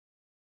ethic.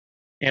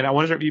 And I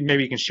wonder if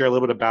maybe you can share a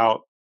little bit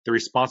about the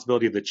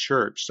responsibility of the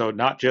church. So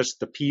not just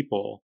the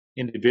people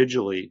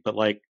individually, but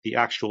like the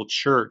actual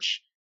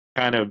church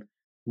kind of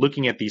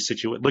looking at the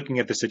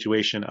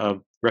situation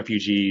of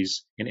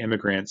refugees and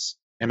immigrants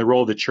and the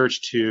role of the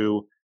church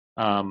to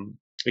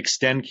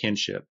extend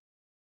kinship.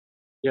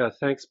 Yeah,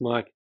 thanks,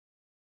 Mike.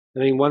 I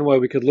mean, one way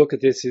we could look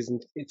at this is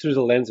through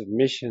the lens of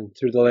mission,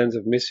 through the lens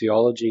of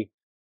missiology.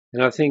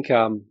 And I think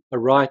a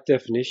right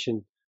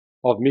definition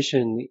of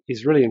mission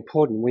is really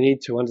important. We need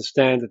to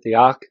understand that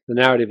the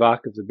narrative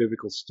arc of the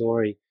biblical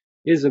story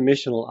is a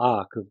missional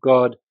arc of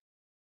God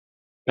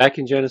back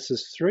in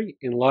Genesis 3,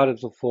 in light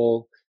of the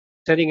fall,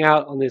 setting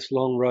out on this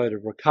long road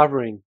of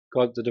recovering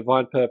the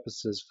divine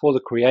purposes for the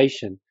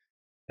creation.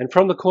 And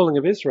from the calling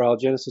of Israel,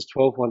 Genesis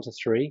 12,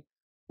 1-3,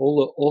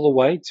 all the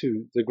way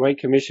to the Great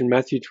Commission,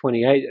 Matthew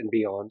 28 and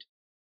beyond,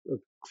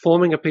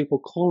 forming a people,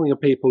 calling a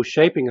people,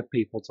 shaping a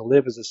people to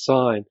live as a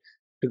sign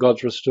to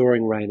God's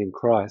restoring reign in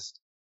Christ.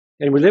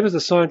 And we live as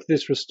a sign to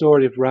this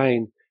restorative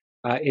reign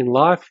in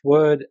life,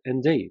 word,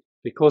 and deed,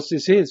 because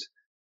this is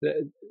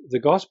the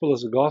gospel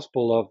is a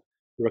gospel of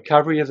the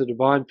recovery of the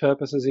divine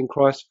purposes in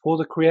Christ for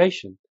the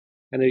creation.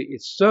 And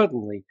it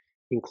certainly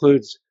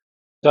includes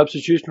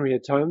substitutionary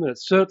atonement.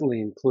 It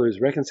certainly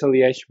includes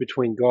reconciliation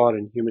between God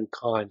and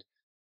humankind.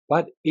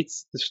 But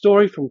it's the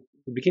story from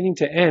the beginning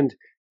to end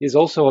is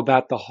also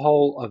about the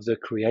whole of the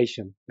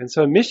creation. And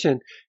so mission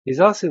is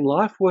us in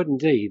life, word, and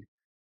deed,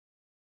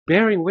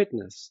 bearing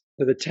witness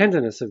to the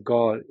tenderness of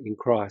God in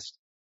Christ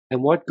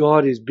and what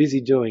God is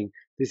busy doing.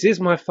 This is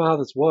my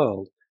Father's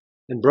world,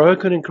 and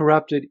broken and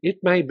corrupted it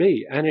may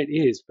be, and it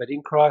is, but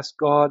in Christ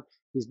God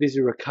is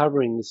busy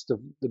recovering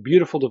the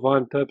beautiful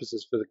divine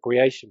purposes for the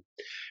creation.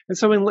 And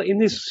so in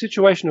this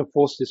situation of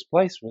forced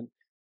displacement,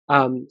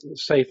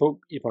 say,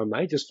 if I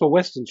may, just for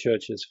Western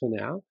churches for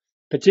now,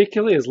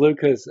 particularly as Luke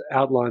has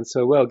outlined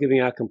so well,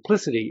 giving our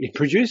complicity in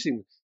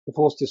producing the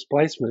forced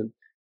displacement,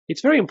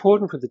 it's very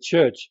important for the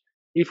church,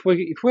 if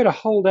we're to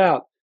hold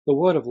out the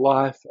word of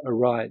life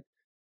aright,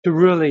 to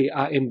really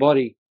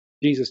embody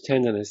Jesus'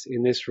 tenderness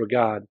in this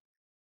regard,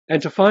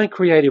 and to find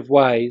creative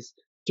ways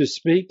to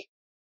speak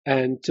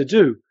and to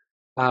do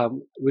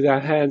with our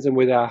hands and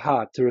with our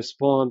heart, to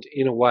respond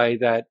in a way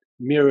that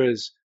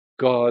mirrors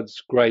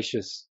God's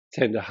gracious,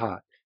 tender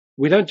heart.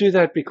 We don't do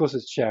that because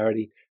it's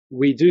charity.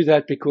 We do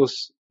that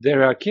because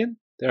they're our kin,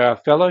 they're our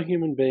fellow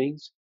human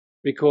beings,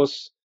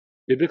 because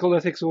biblical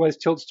ethics always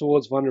tilts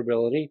towards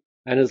vulnerability,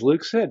 and as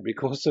Luke said,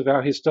 because of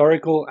our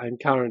historical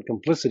and current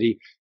complicity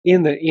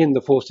in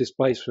the forced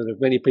displacement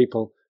of many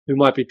people who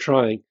might be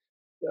trying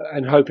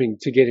and hoping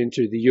to get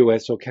into the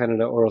US or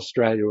Canada or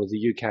Australia or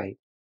the UK.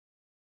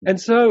 And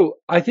so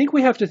I think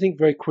we have to think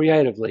very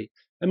creatively.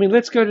 I mean,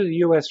 let's go to the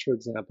US, for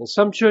example.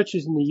 Some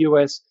churches in the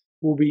US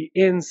will be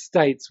in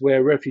states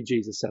where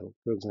refugees are settled,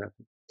 for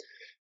example.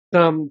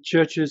 Some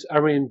churches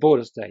are in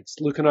border states.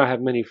 Luke and I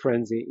have many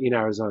friends in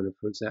Arizona,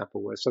 for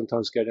example, where I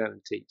sometimes go down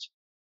and teach.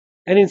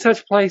 And in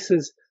such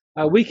places,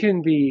 we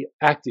can be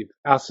active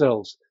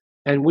ourselves,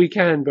 and we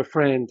can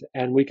befriend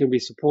and we can be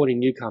supporting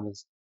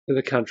newcomers to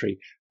the country,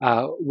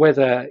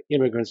 whether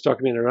immigrants,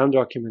 documented or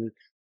undocumented,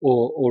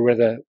 or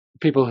whether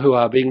people who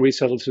are being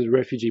resettled through the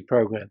refugee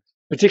program.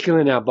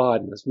 Particularly now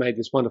Biden has made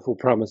this wonderful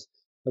promise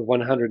of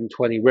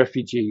 120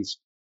 refugees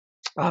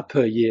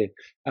per year,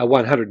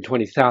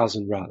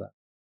 120,000 rather.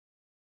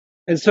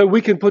 And so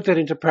we can put that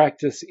into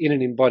practice in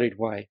an embodied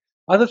way.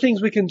 Other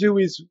things we can do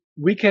is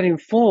we can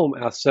inform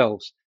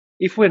ourselves.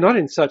 If we're not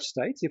in such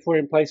states, if we're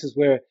in places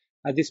where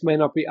this may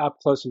not be up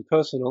close and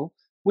personal,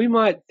 we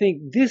might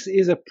think this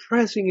is a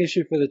pressing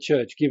issue for the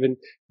church, given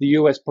the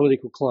US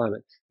political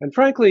climate. And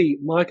frankly,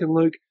 Mike and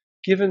Luke,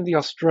 given the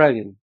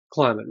Australian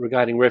climate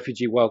regarding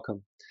refugee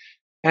welcome.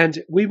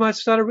 And we might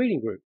start a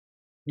reading group.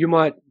 You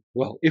might,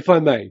 well, if I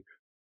may,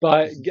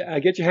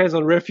 get your hands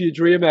on Refuge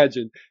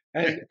Reimagined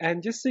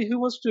and just see who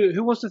wants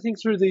to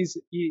think through these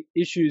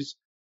issues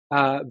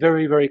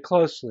very, very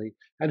closely,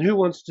 and who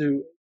wants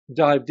to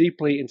dive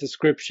deeply into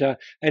Scripture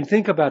and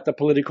think about the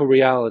political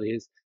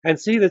realities and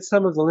see that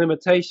some of the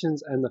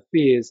limitations and the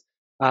fears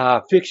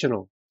are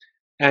fictional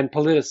and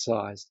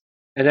politicized,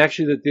 and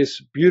actually that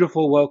this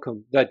beautiful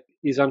welcome that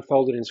is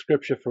unfolded in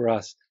Scripture for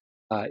us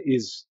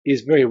is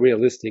very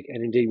realistic,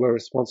 and indeed we're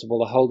responsible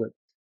to hold it.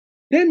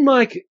 Then,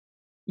 Mike,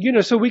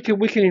 so we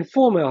can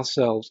inform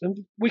ourselves,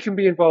 and we can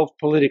be involved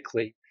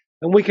politically,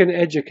 and we can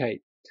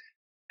educate,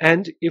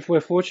 and if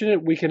we're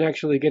fortunate, we can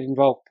actually get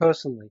involved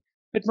personally.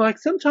 But Mike,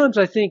 sometimes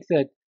I think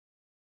that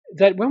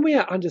when we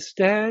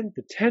understand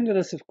the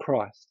tenderness of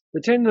Christ,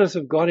 the tenderness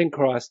of God in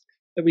Christ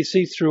that we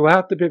see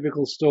throughout the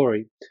biblical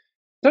story,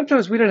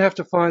 sometimes we don't have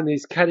to find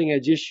these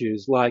cutting-edge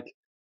issues like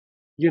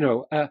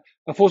a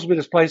forcibly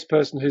displaced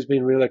person who's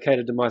been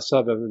relocated to my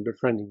suburb and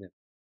befriending them.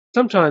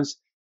 Sometimes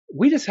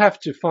we just have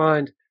to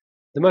find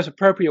the most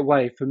appropriate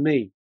way for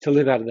me to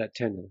live out of that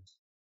tenderness.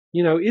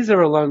 Is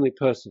there a lonely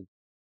person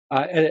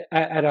at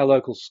our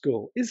local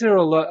school? Is there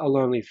a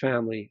lonely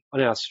family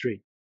on our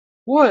street?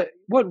 What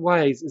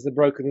ways is the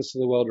brokenness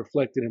of the world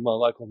reflected in my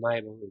local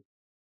neighborhood?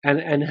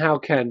 And how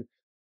can,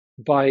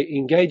 by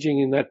engaging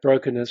in that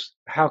brokenness,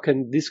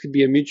 this could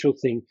be a mutual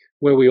thing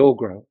where we all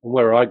grow and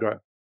where I grow?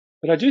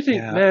 But I do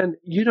think, man,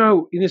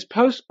 in this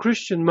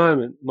post-Christian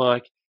moment,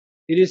 Mike,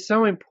 it is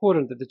so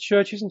important that the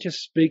church isn't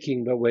just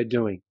speaking, but we're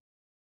doing.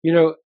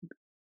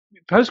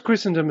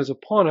 Post-Christendom is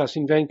upon us.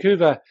 In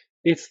Vancouver,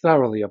 it's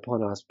thoroughly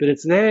upon us, but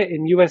it's there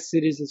in US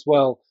cities as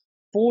well,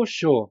 for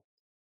sure.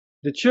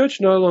 The church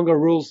no longer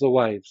rules the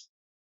waves,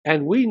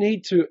 and we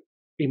need to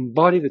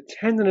embody the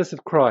tenderness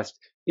of Christ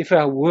if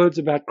our words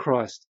about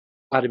Christ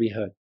are to be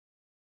heard.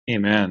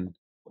 Amen.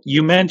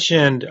 You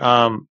mentioned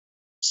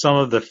some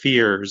of the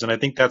fears, and I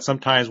think that's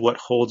sometimes what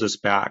holds us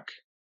back.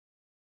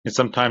 And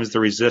sometimes the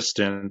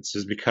resistance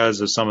is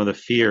because of some of the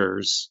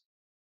fears,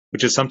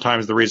 which is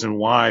sometimes the reason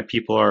why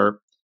people are,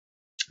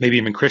 maybe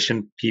even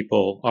Christian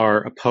people,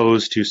 are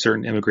opposed to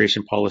certain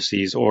immigration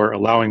policies or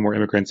allowing more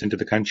immigrants into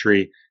the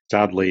country,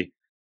 sadly.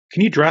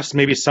 Can you address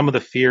maybe some of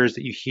the fears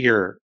that you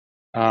hear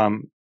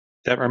that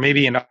are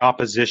maybe in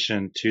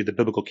opposition to the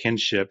biblical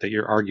kinship that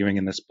you're arguing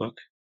in this book?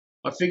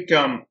 I think,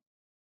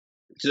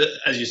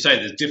 as you say,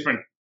 there's different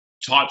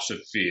types of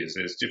fears.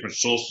 There's different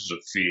sources of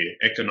fear: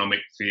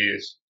 economic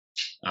fears,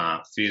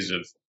 fears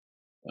of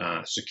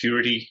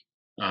security,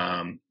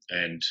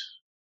 and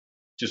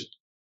just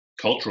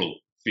cultural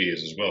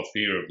fears as well,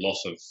 fear of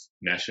loss of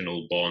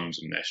national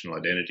bonds and national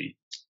identity.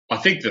 I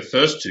think the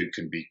first two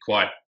can be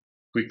quite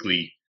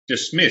quickly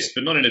dismissed,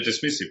 but not in a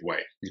dismissive way,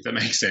 if that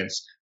makes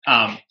sense.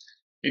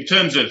 In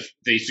terms of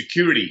the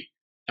security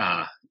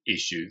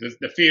issue,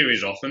 the fear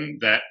is often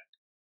that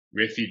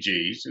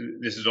refugees,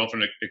 this is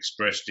often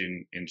expressed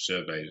in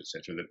surveys,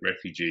 etc., that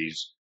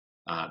refugees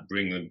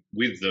bring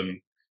with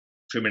them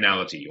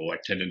criminality or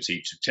a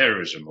tendency to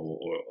terrorism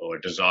or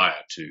a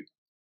desire to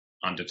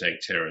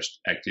undertake terrorist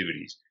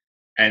activities.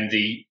 And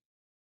the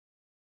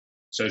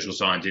social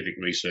scientific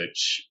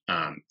research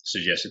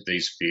suggests that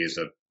these fears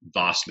are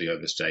vastly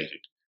overstated.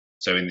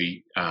 So in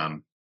the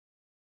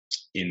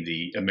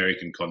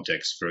American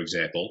context, for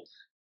example,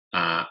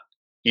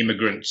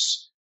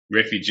 immigrants,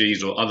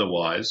 refugees or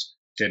otherwise,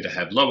 tend to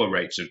have lower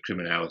rates of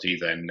criminality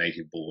than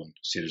native-born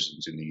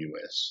citizens in the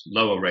US,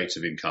 lower rates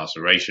of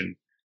incarceration,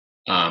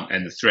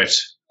 and the threat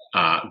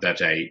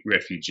that a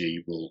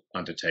refugee will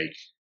undertake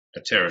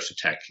a terrorist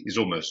attack is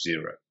almost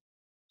zero.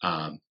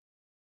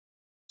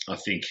 I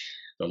think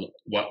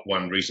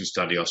one recent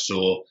study I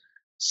saw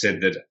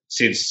said that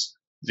since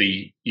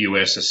the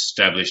US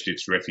established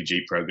its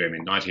refugee program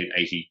in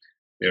 1980,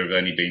 there have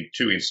only been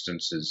two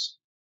examples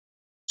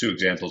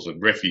of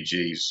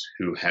refugees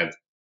who have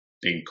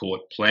been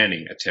caught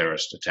planning a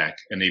terrorist attack,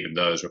 and even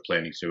those were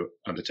planning to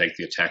undertake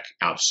the attack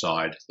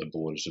outside the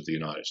borders of the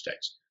United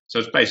States. So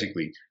it's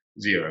basically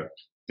zero.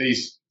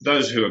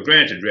 Those who are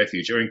granted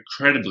refuge are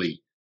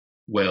incredibly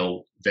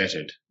well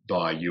vetted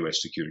by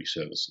US security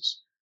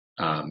services.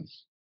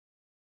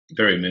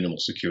 Very minimal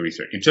security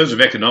threat. In terms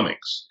of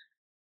economics,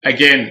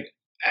 again,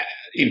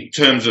 in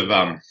terms of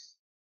the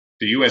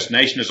US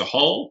nation as a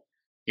whole,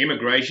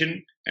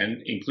 immigration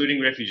and including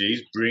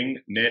refugees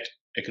bring net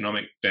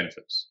economic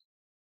benefits.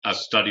 A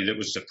study that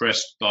was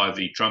suppressed by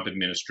the Trump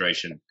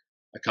administration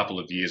a couple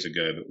of years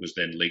ago, but was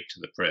then leaked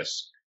to the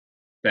press,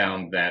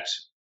 found that,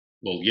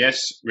 well,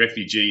 yes,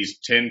 refugees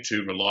tend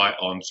to rely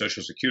on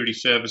social security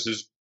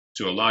services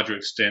to a larger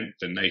extent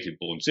than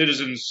native-born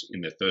citizens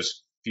in their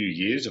first few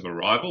years of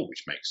arrival,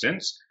 which makes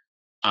sense.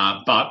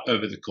 But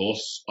over the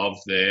course of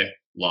their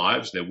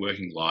lives, their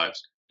working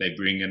lives, they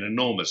bring an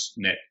enormous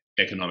net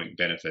economic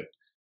benefit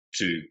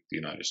to the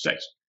United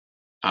States.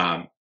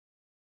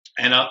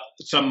 And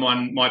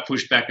someone might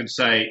push back and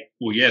say,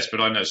 well, yes,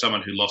 but I know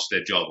someone who lost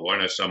their job, or I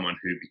know someone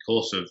who,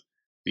 because of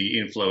the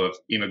inflow of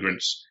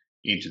immigrants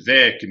into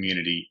their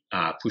community,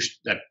 had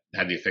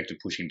the effect of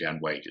pushing down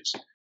wages.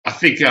 I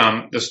think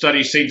the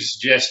study seems to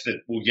suggest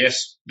that, well,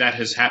 yes, that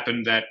has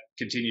happened, that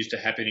continues to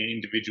happen in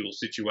individual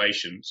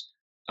situations,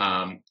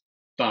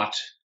 but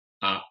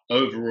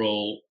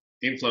overall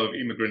inflow of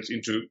immigrants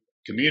into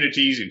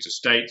communities, into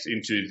states,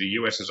 into the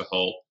US as a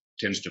whole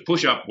tends to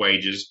push up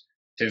wages,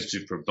 tends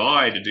to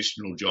provide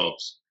additional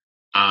jobs,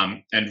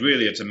 and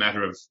really it's a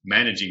matter of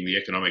managing the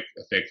economic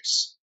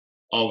effects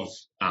of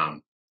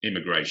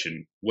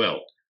immigration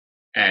well.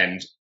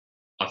 And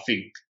I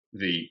think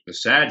the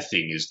sad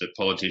thing is that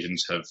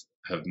politicians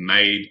have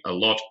made a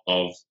lot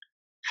of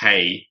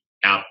hay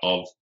out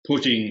of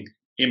putting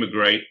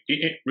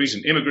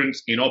recent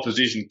immigrants in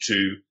opposition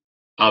to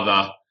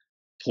other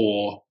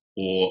poor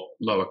or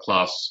lower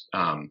class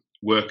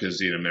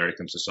workers in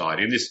American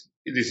society. And this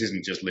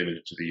isn't just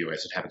limited to the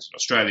US. It happens in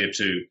Australia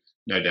too.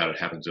 No doubt it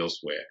happens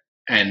elsewhere.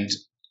 And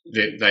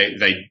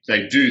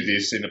they do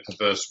this in a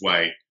perverse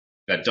way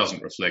that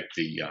doesn't reflect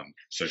the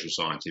social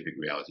scientific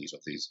realities of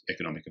these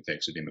economic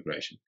effects of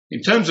immigration.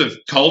 In terms of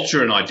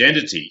culture and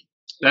identity,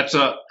 that's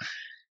I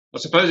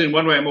suppose in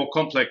one way a more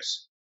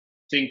complex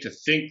thing to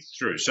think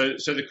through. So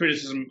the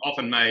criticism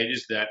often made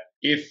is that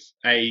if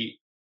a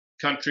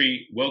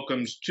country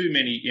welcomes too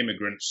many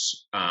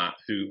immigrants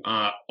who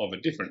are of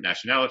a different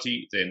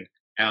nationality, then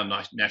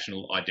our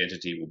national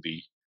identity will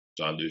be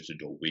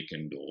diluted or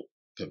weakened or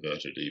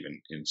perverted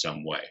even in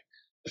some way.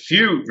 A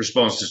few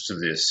responses to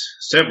this,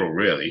 several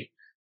really.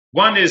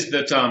 One is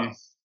that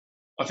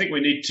I think we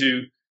need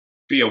to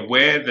be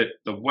aware that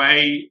the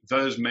way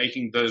those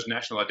making those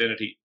national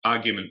identity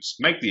arguments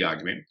make the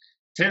argument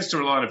tends to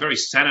rely on a very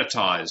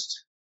sanitized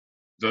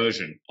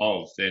version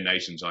of their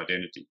nation's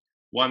identity,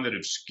 one that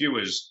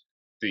obscures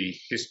the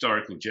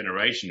historical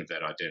generation of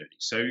that identity.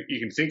 So you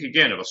can think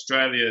again of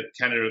Australia,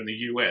 Canada, and the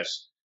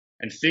US,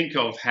 and think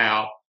of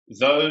how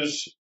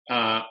those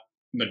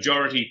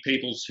majority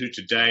peoples who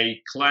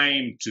today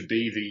claim to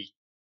be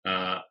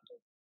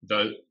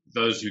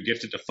those who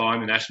get to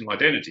define the national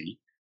identity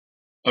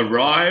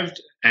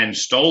arrived and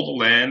stole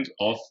the land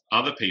of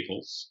other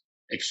peoples,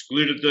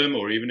 excluded them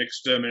or even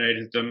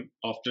exterminated them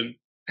often,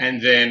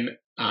 and then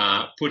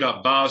put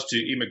up bars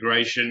to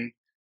immigration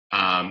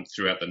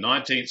throughout the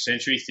 19th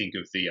century. Think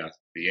of the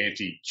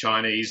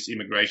Anti-Chinese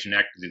Immigration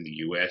Act within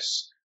the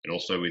US and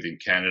also within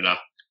Canada.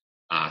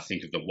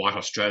 Think of the White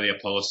Australia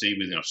policy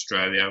within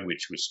Australia,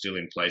 which was still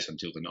in place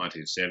until the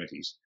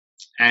 1970s,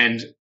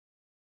 and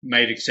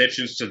made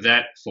exceptions to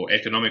that for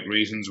economic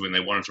reasons when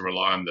they wanted to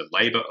rely on the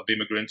labour of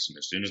immigrants, and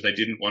as soon as they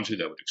didn't want to,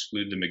 they would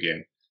exclude them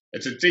again.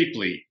 It's a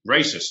deeply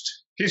racist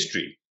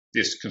history,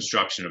 this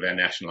construction of our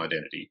national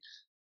identity.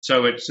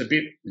 So it's a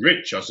bit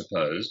rich, I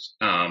suppose,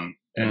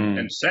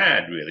 and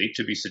sad, really,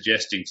 to be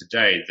suggesting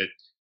today that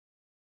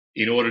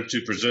in order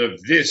to preserve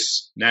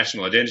this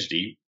national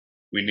identity,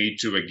 we need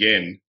to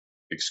again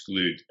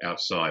exclude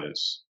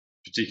outsiders,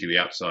 particularly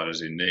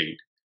outsiders in need.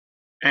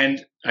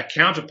 And a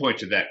counterpoint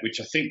to that, which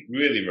I think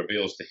really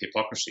reveals the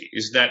hypocrisy,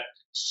 is that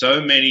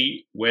so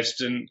many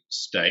Western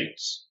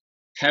states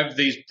have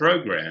these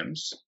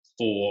programs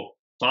for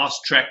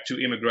fast track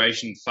to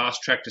immigration,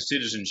 fast track to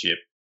citizenship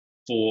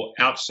for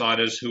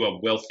outsiders who are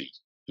wealthy,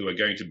 who are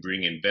going to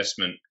bring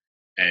investment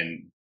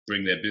and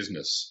bring their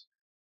business.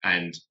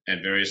 And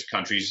various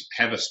countries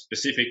have a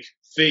specific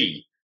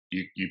fee.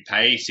 You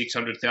pay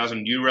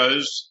 600,000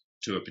 euros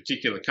to a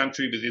particular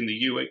country within the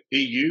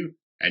EU,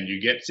 and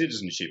you get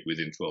citizenship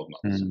within 12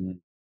 months. Mm-hmm.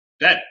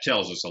 That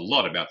tells us a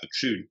lot about the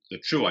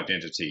true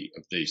identity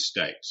of these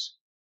states.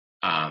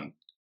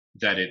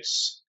 That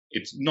it's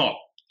not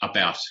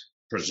about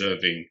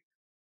preserving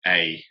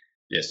an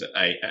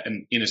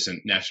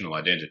innocent national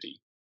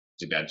identity.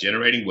 It's about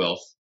generating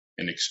wealth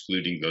and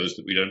excluding those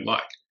that we don't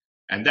like.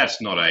 And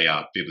that's not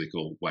a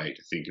biblical way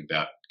to think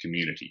about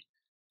community.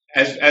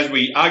 As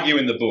we argue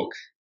in the book,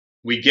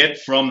 we get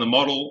from the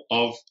model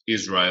of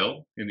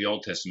Israel in the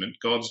Old Testament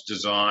God's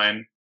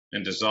design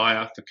and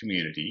desire for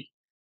community,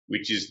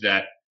 which is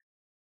that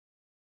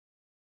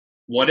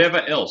whatever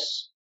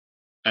else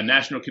a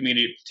national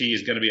community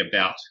is going to be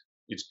about,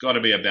 it's got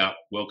to be about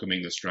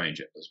welcoming the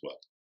stranger as well.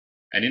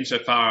 And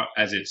insofar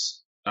as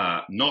it's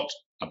not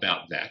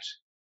about that,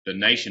 the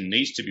nation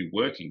needs to be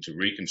working to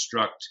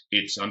reconstruct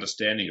its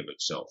understanding of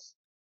itself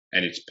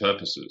and its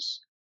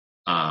purposes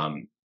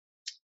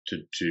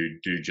to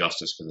do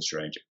justice for the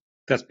stranger.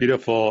 That's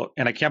beautiful.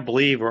 And I can't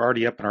believe we're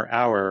already up in our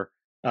hour.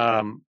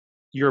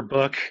 Your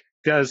book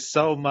does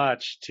so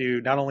much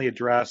to not only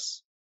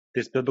address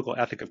this biblical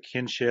ethic of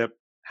kinship,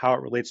 how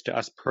it relates to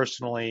us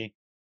personally,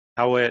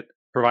 how it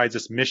provides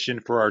us mission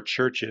for our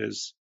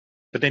churches,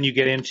 but then you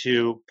get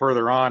into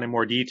further on in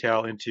more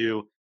detail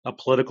into a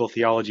political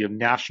theology of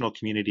national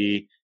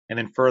community, and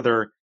then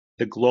further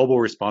the global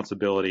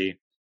responsibility,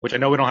 which I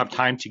know we don't have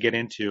time to get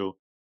into,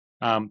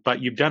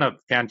 but you've done a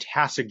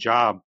fantastic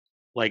job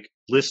like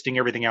listing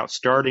everything out,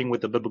 starting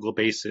with the biblical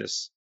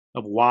basis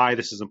of why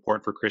this is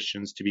important for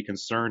Christians to be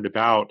concerned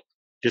about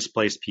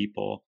displaced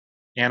people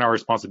and our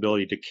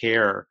responsibility to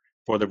care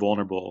for the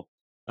vulnerable,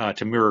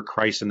 to mirror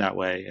Christ in that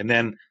way. And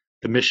then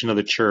the mission of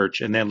the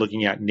church, and then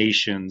looking at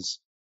nations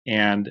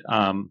and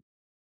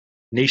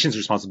nations'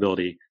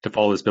 responsibility to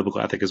follow this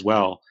biblical ethic as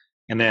well.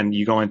 And then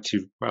you go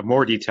into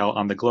more detail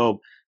on the globe.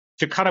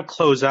 To kind of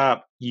close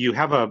up, you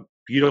have a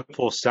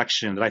beautiful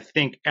section that I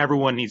think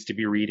everyone needs to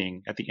be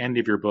reading at the end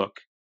of your book.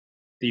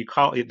 The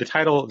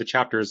title of the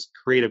chapter is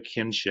Creative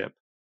Kinship,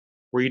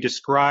 where you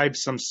describe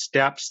some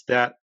steps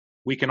that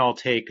we can all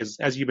take,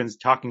 as you've been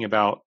talking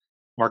about,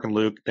 Mark and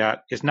Luke,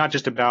 that it's not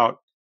just about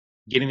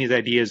getting these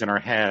ideas in our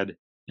head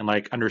and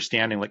like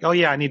understanding like, oh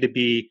yeah, I need to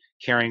be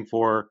caring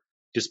for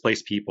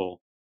displaced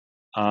people.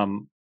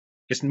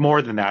 It's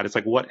more than that. It's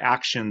like, what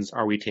actions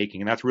are we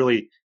taking? And that's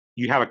really,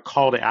 you have a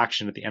call to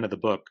action at the end of the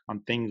book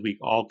on things we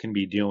all can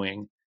be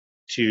doing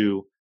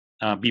to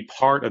be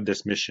part of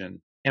this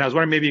mission. And I was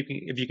wondering maybe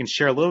if you can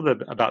share a little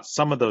bit about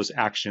some of those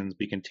actions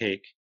we can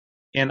take.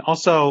 And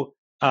also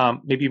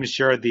maybe even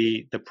share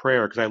the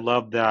prayer, because I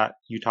love that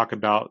you talk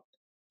about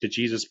the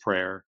Jesus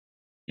prayer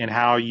and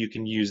how you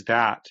can use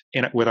that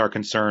with our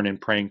concern in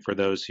praying for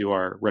those who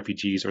are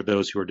refugees or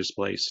those who are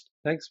displaced.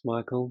 Thanks,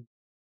 Michael.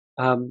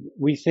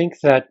 We think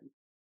that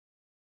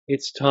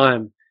it's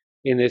time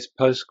in this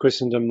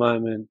post-Christendom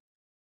moment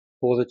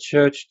for the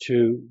church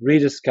to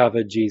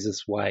rediscover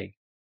Jesus' way,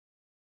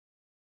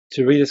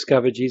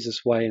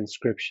 in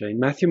Scripture, in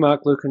Matthew,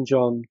 Mark, Luke, and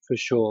John for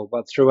sure,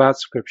 but throughout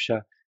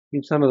Scripture,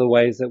 in some of the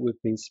ways that we've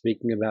been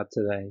speaking about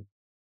today.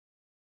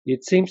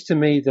 It seems to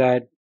me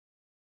that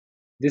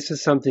this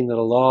is something that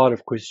a lot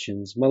of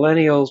Christians,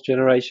 millennials,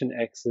 Generation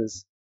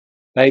X's,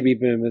 baby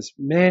boomers,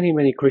 many,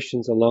 many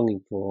Christians are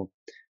longing for,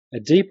 a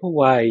deeper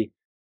way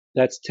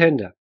that's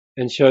tender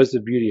and shows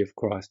the beauty of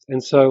Christ.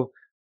 And so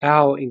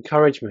our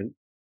encouragement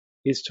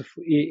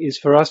is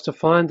for us to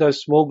find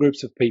those small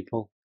groups of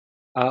people,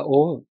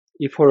 or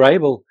if we're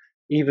able,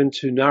 even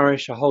to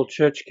nourish a whole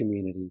church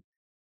community,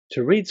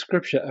 to read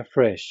Scripture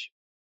afresh,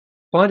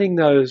 finding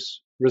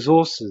those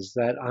resources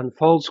that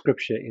unfold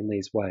Scripture in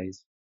these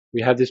ways.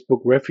 We have this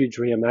book, Refuge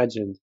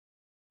Reimagined.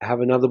 I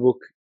have another book,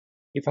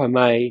 if I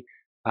may,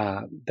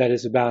 that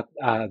is about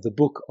the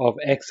book of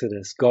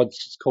Exodus.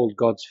 It's called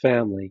God's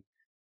Family.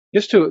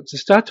 Just to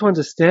start to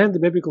understand the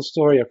biblical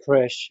story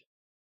afresh,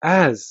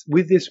 as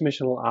with this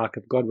missional arc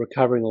of God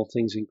recovering all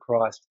things in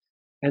Christ,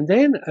 and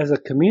then as a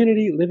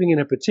community living in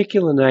a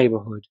particular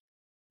neighborhood,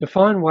 to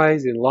find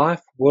ways in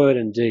life, word,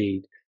 and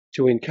deed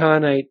to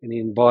incarnate and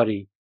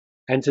embody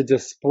and to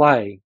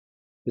display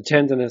the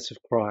tenderness of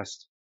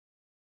Christ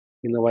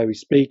in the way we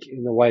speak,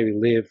 in the way we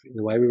live, in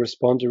the way we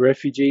respond to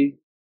refugee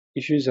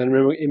issues and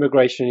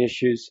immigration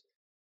issues,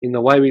 in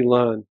the way we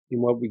learn,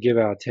 in what we give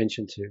our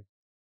attention to.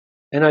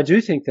 And I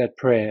do think that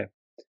prayer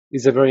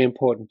is a very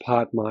important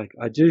part, Mike.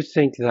 I do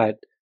think that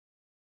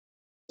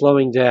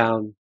slowing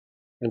down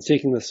and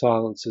seeking the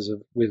silences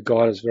with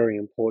God is very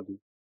important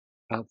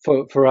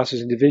for us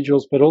as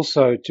individuals, but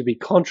also to be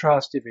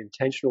contrastive,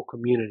 intentional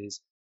communities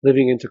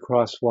living into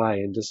Christ's way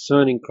and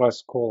discerning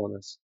Christ's call on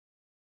us.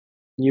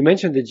 You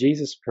mentioned the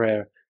Jesus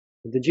prayer.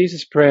 The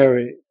Jesus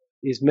prayer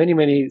is many,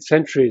 many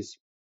centuries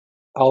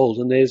old,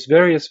 and there's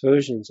various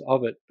versions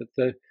of it, but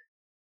the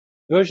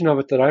version of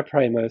it that I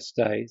pray most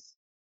days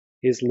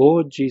is,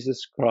 Lord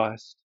Jesus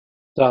Christ,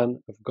 Son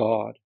of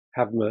God,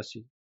 have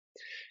mercy.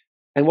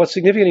 And what's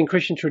significant in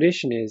Christian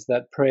tradition is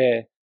that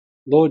prayer,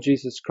 Lord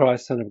Jesus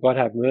Christ, Son of God,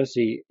 have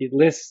mercy,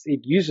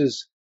 it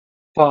uses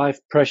 5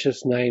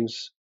 precious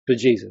names for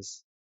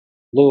Jesus.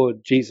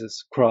 Lord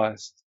Jesus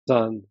Christ,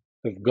 Son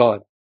of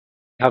God,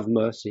 have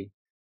mercy.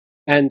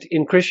 And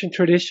in Christian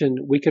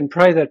tradition, we can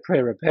pray that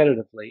prayer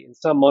repetitively. In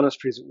some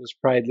monasteries, it was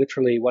prayed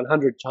literally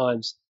 100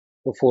 times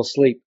before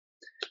sleep.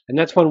 And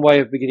that's one way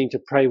of beginning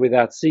to pray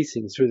without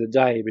ceasing through the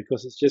day,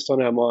 because it's just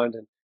on our mind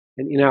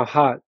and in our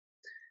heart.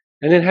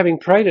 And then having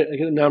prayed it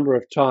a number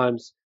of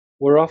times,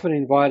 we're often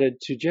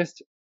invited to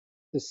just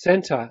to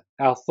center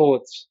our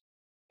thoughts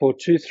for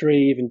 2,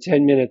 3, even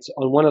 10 minutes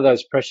on one of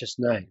those precious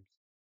names.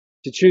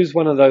 To choose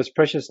one of those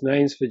precious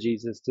names for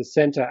Jesus to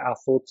center our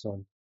thoughts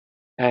on,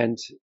 and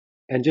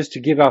just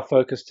to give our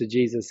focus to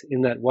Jesus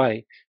in that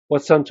way,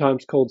 what's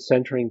sometimes called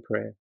centering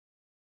prayer.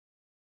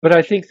 But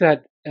I think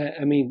that,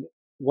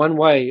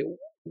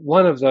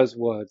 one of those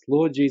words,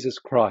 Lord Jesus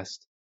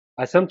Christ,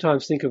 I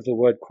sometimes think of the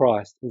word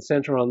Christ and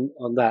center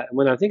on that. And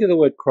when I think of the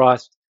word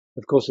Christ,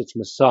 of course, it's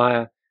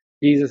Messiah,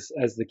 Jesus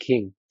as the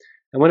King.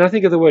 And when I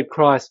think of the word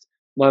Christ,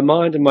 my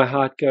mind and my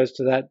heart goes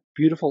to that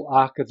beautiful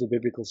arc of the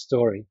biblical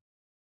story,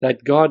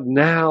 that God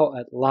now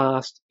at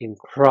last in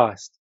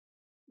Christ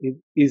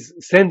is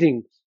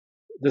sending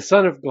the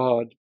Son of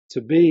God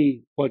to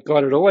be what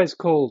God had always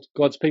called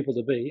God's people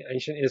to be,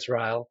 ancient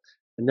Israel,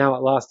 and now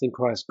at last in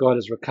Christ, God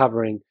is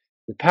recovering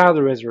the power of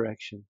the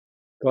resurrection,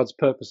 God's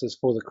purposes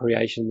for the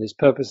creation, His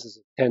purposes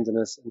of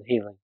tenderness and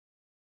healing,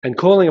 and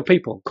calling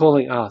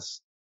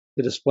us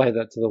to display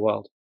that to the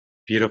world.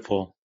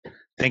 Beautiful.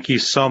 Thank you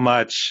so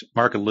much,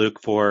 Mark and Luke,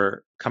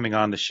 for coming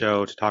on the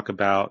show to talk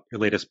about your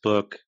latest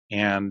book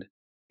and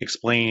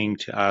explaining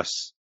to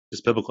us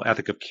this biblical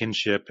ethic of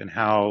kinship and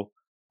how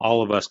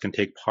all of us can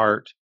take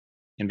part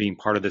in being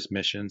part of this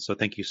mission. So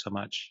thank you so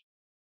much.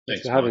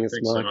 Thanks for having us,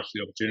 Mike. Thanks so much for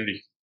the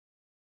opportunity.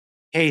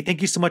 Hey,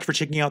 thank you so much for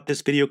checking out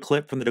this video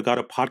clip from the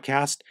Delgado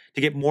podcast.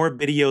 To get more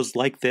videos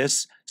like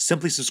this,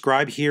 simply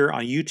subscribe here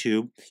on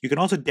YouTube. You can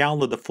also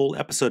download the full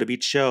episode of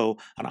each show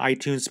on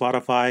iTunes,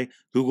 Spotify,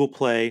 Google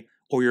Play,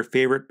 or your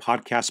favorite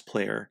podcast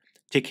player.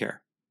 Take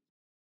care.